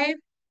of life,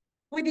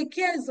 with the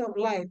cares of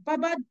life,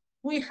 Baba,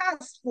 we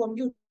ask from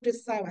you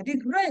this hour, the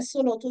grace,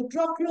 oh Lord, to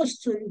draw close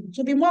to you,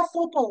 to be more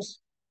focused,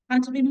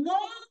 and to be more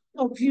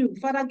of you.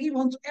 Father, give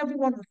unto every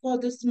one of us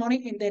this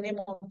morning in the name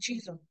of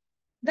Jesus.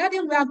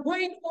 Daddy, we are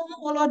going home,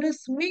 oh Lord,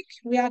 this week.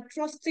 We are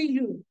trusting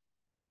you.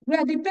 We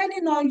are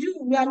depending on you.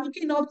 We are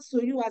looking up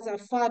to you as a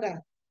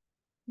Father.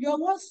 Your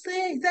word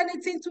says, is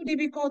anything too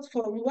difficult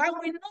for you? And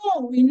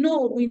we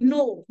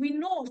know,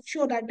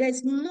 sure that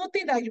there's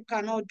nothing that you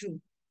cannot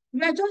do.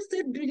 We are just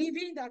still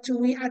believing that you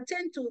will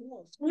attend to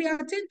us. We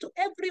attend to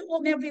every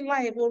home, every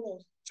life, oh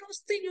Lord.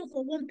 Trusting you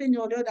for one thing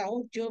or the other,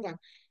 oh Jehovah.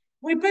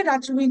 We pray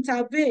that you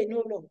intervene,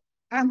 oh Lord,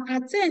 and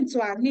attend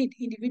to our need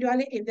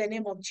individually in the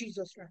name of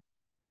Jesus Christ.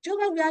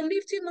 Jehovah, we are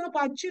lifting up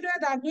our children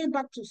that are going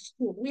back to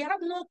school. We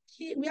have no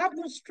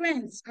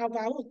strength of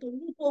our own to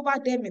look over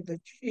them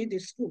in the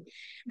school.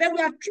 But we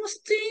are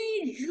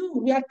trusting you.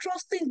 We are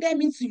trusting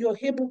them into your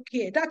able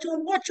care, that you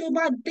watch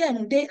over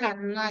them day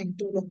and night,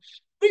 Lord.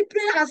 We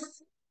pray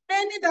as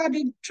many that have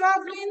been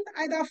traveling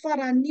either far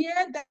and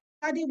near, that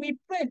we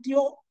pray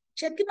your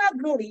Shekinah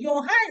glory,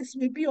 your eyes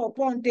will be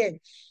upon them.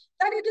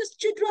 That these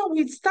children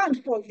will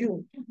stand for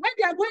you. When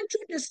they are going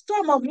through the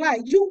storm of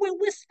life, you will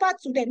whisper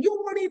to them. You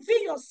will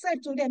reveal yourself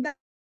to them. That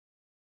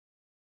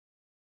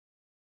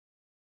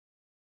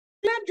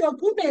proclaim your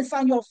goodness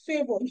and your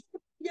favor.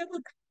 You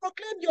will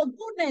proclaim your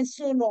goodness,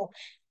 O Lord.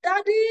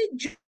 Daddy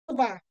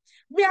Jehovah,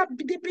 we are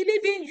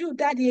believing you,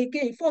 Daddy,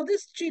 again, for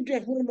these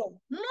children, O Lord.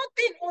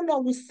 Nothing, O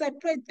Lord, will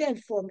separate them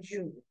from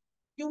you.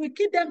 You will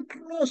keep them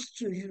close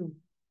to you.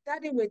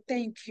 Daddy, we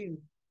thank you.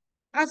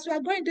 As we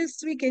are going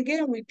this week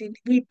again, we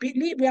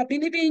are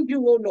believing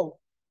you, O Lord,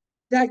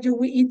 that you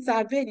will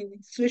intervene in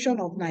the situation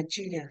of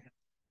Nigeria.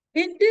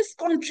 In this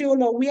country, O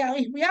Lord, we have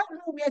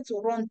nowhere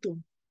to run to.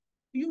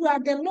 You are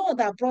the Lord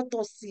that brought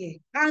us here,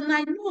 and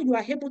I know you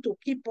are able to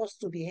keep us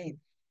to the end.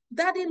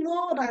 Daddy,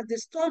 Lord, as the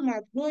storm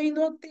are going,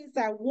 all things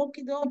are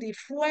working, all the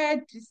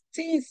fuel, the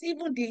things,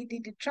 even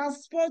the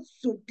transport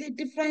to the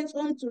different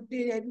home to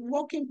the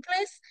working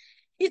place,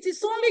 it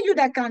is only you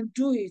that can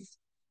do it.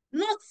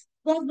 Not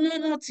governor,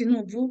 not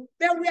Tinubu,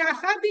 but we are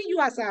having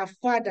you as our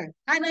Father,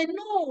 and I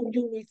know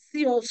you will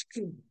see us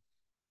through.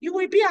 You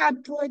will be our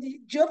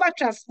Jehovah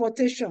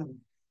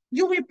transportation.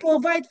 You will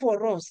provide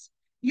for us.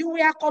 You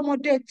will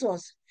accommodate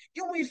us.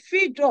 You will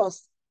feed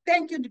us.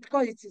 Thank you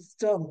because it is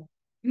done.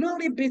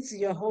 Glory be to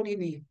your holy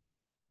name.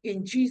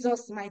 In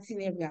Jesus' mighty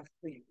name we have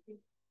prayed.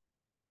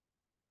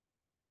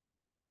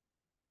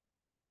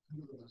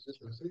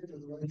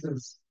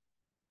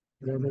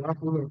 The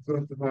apple of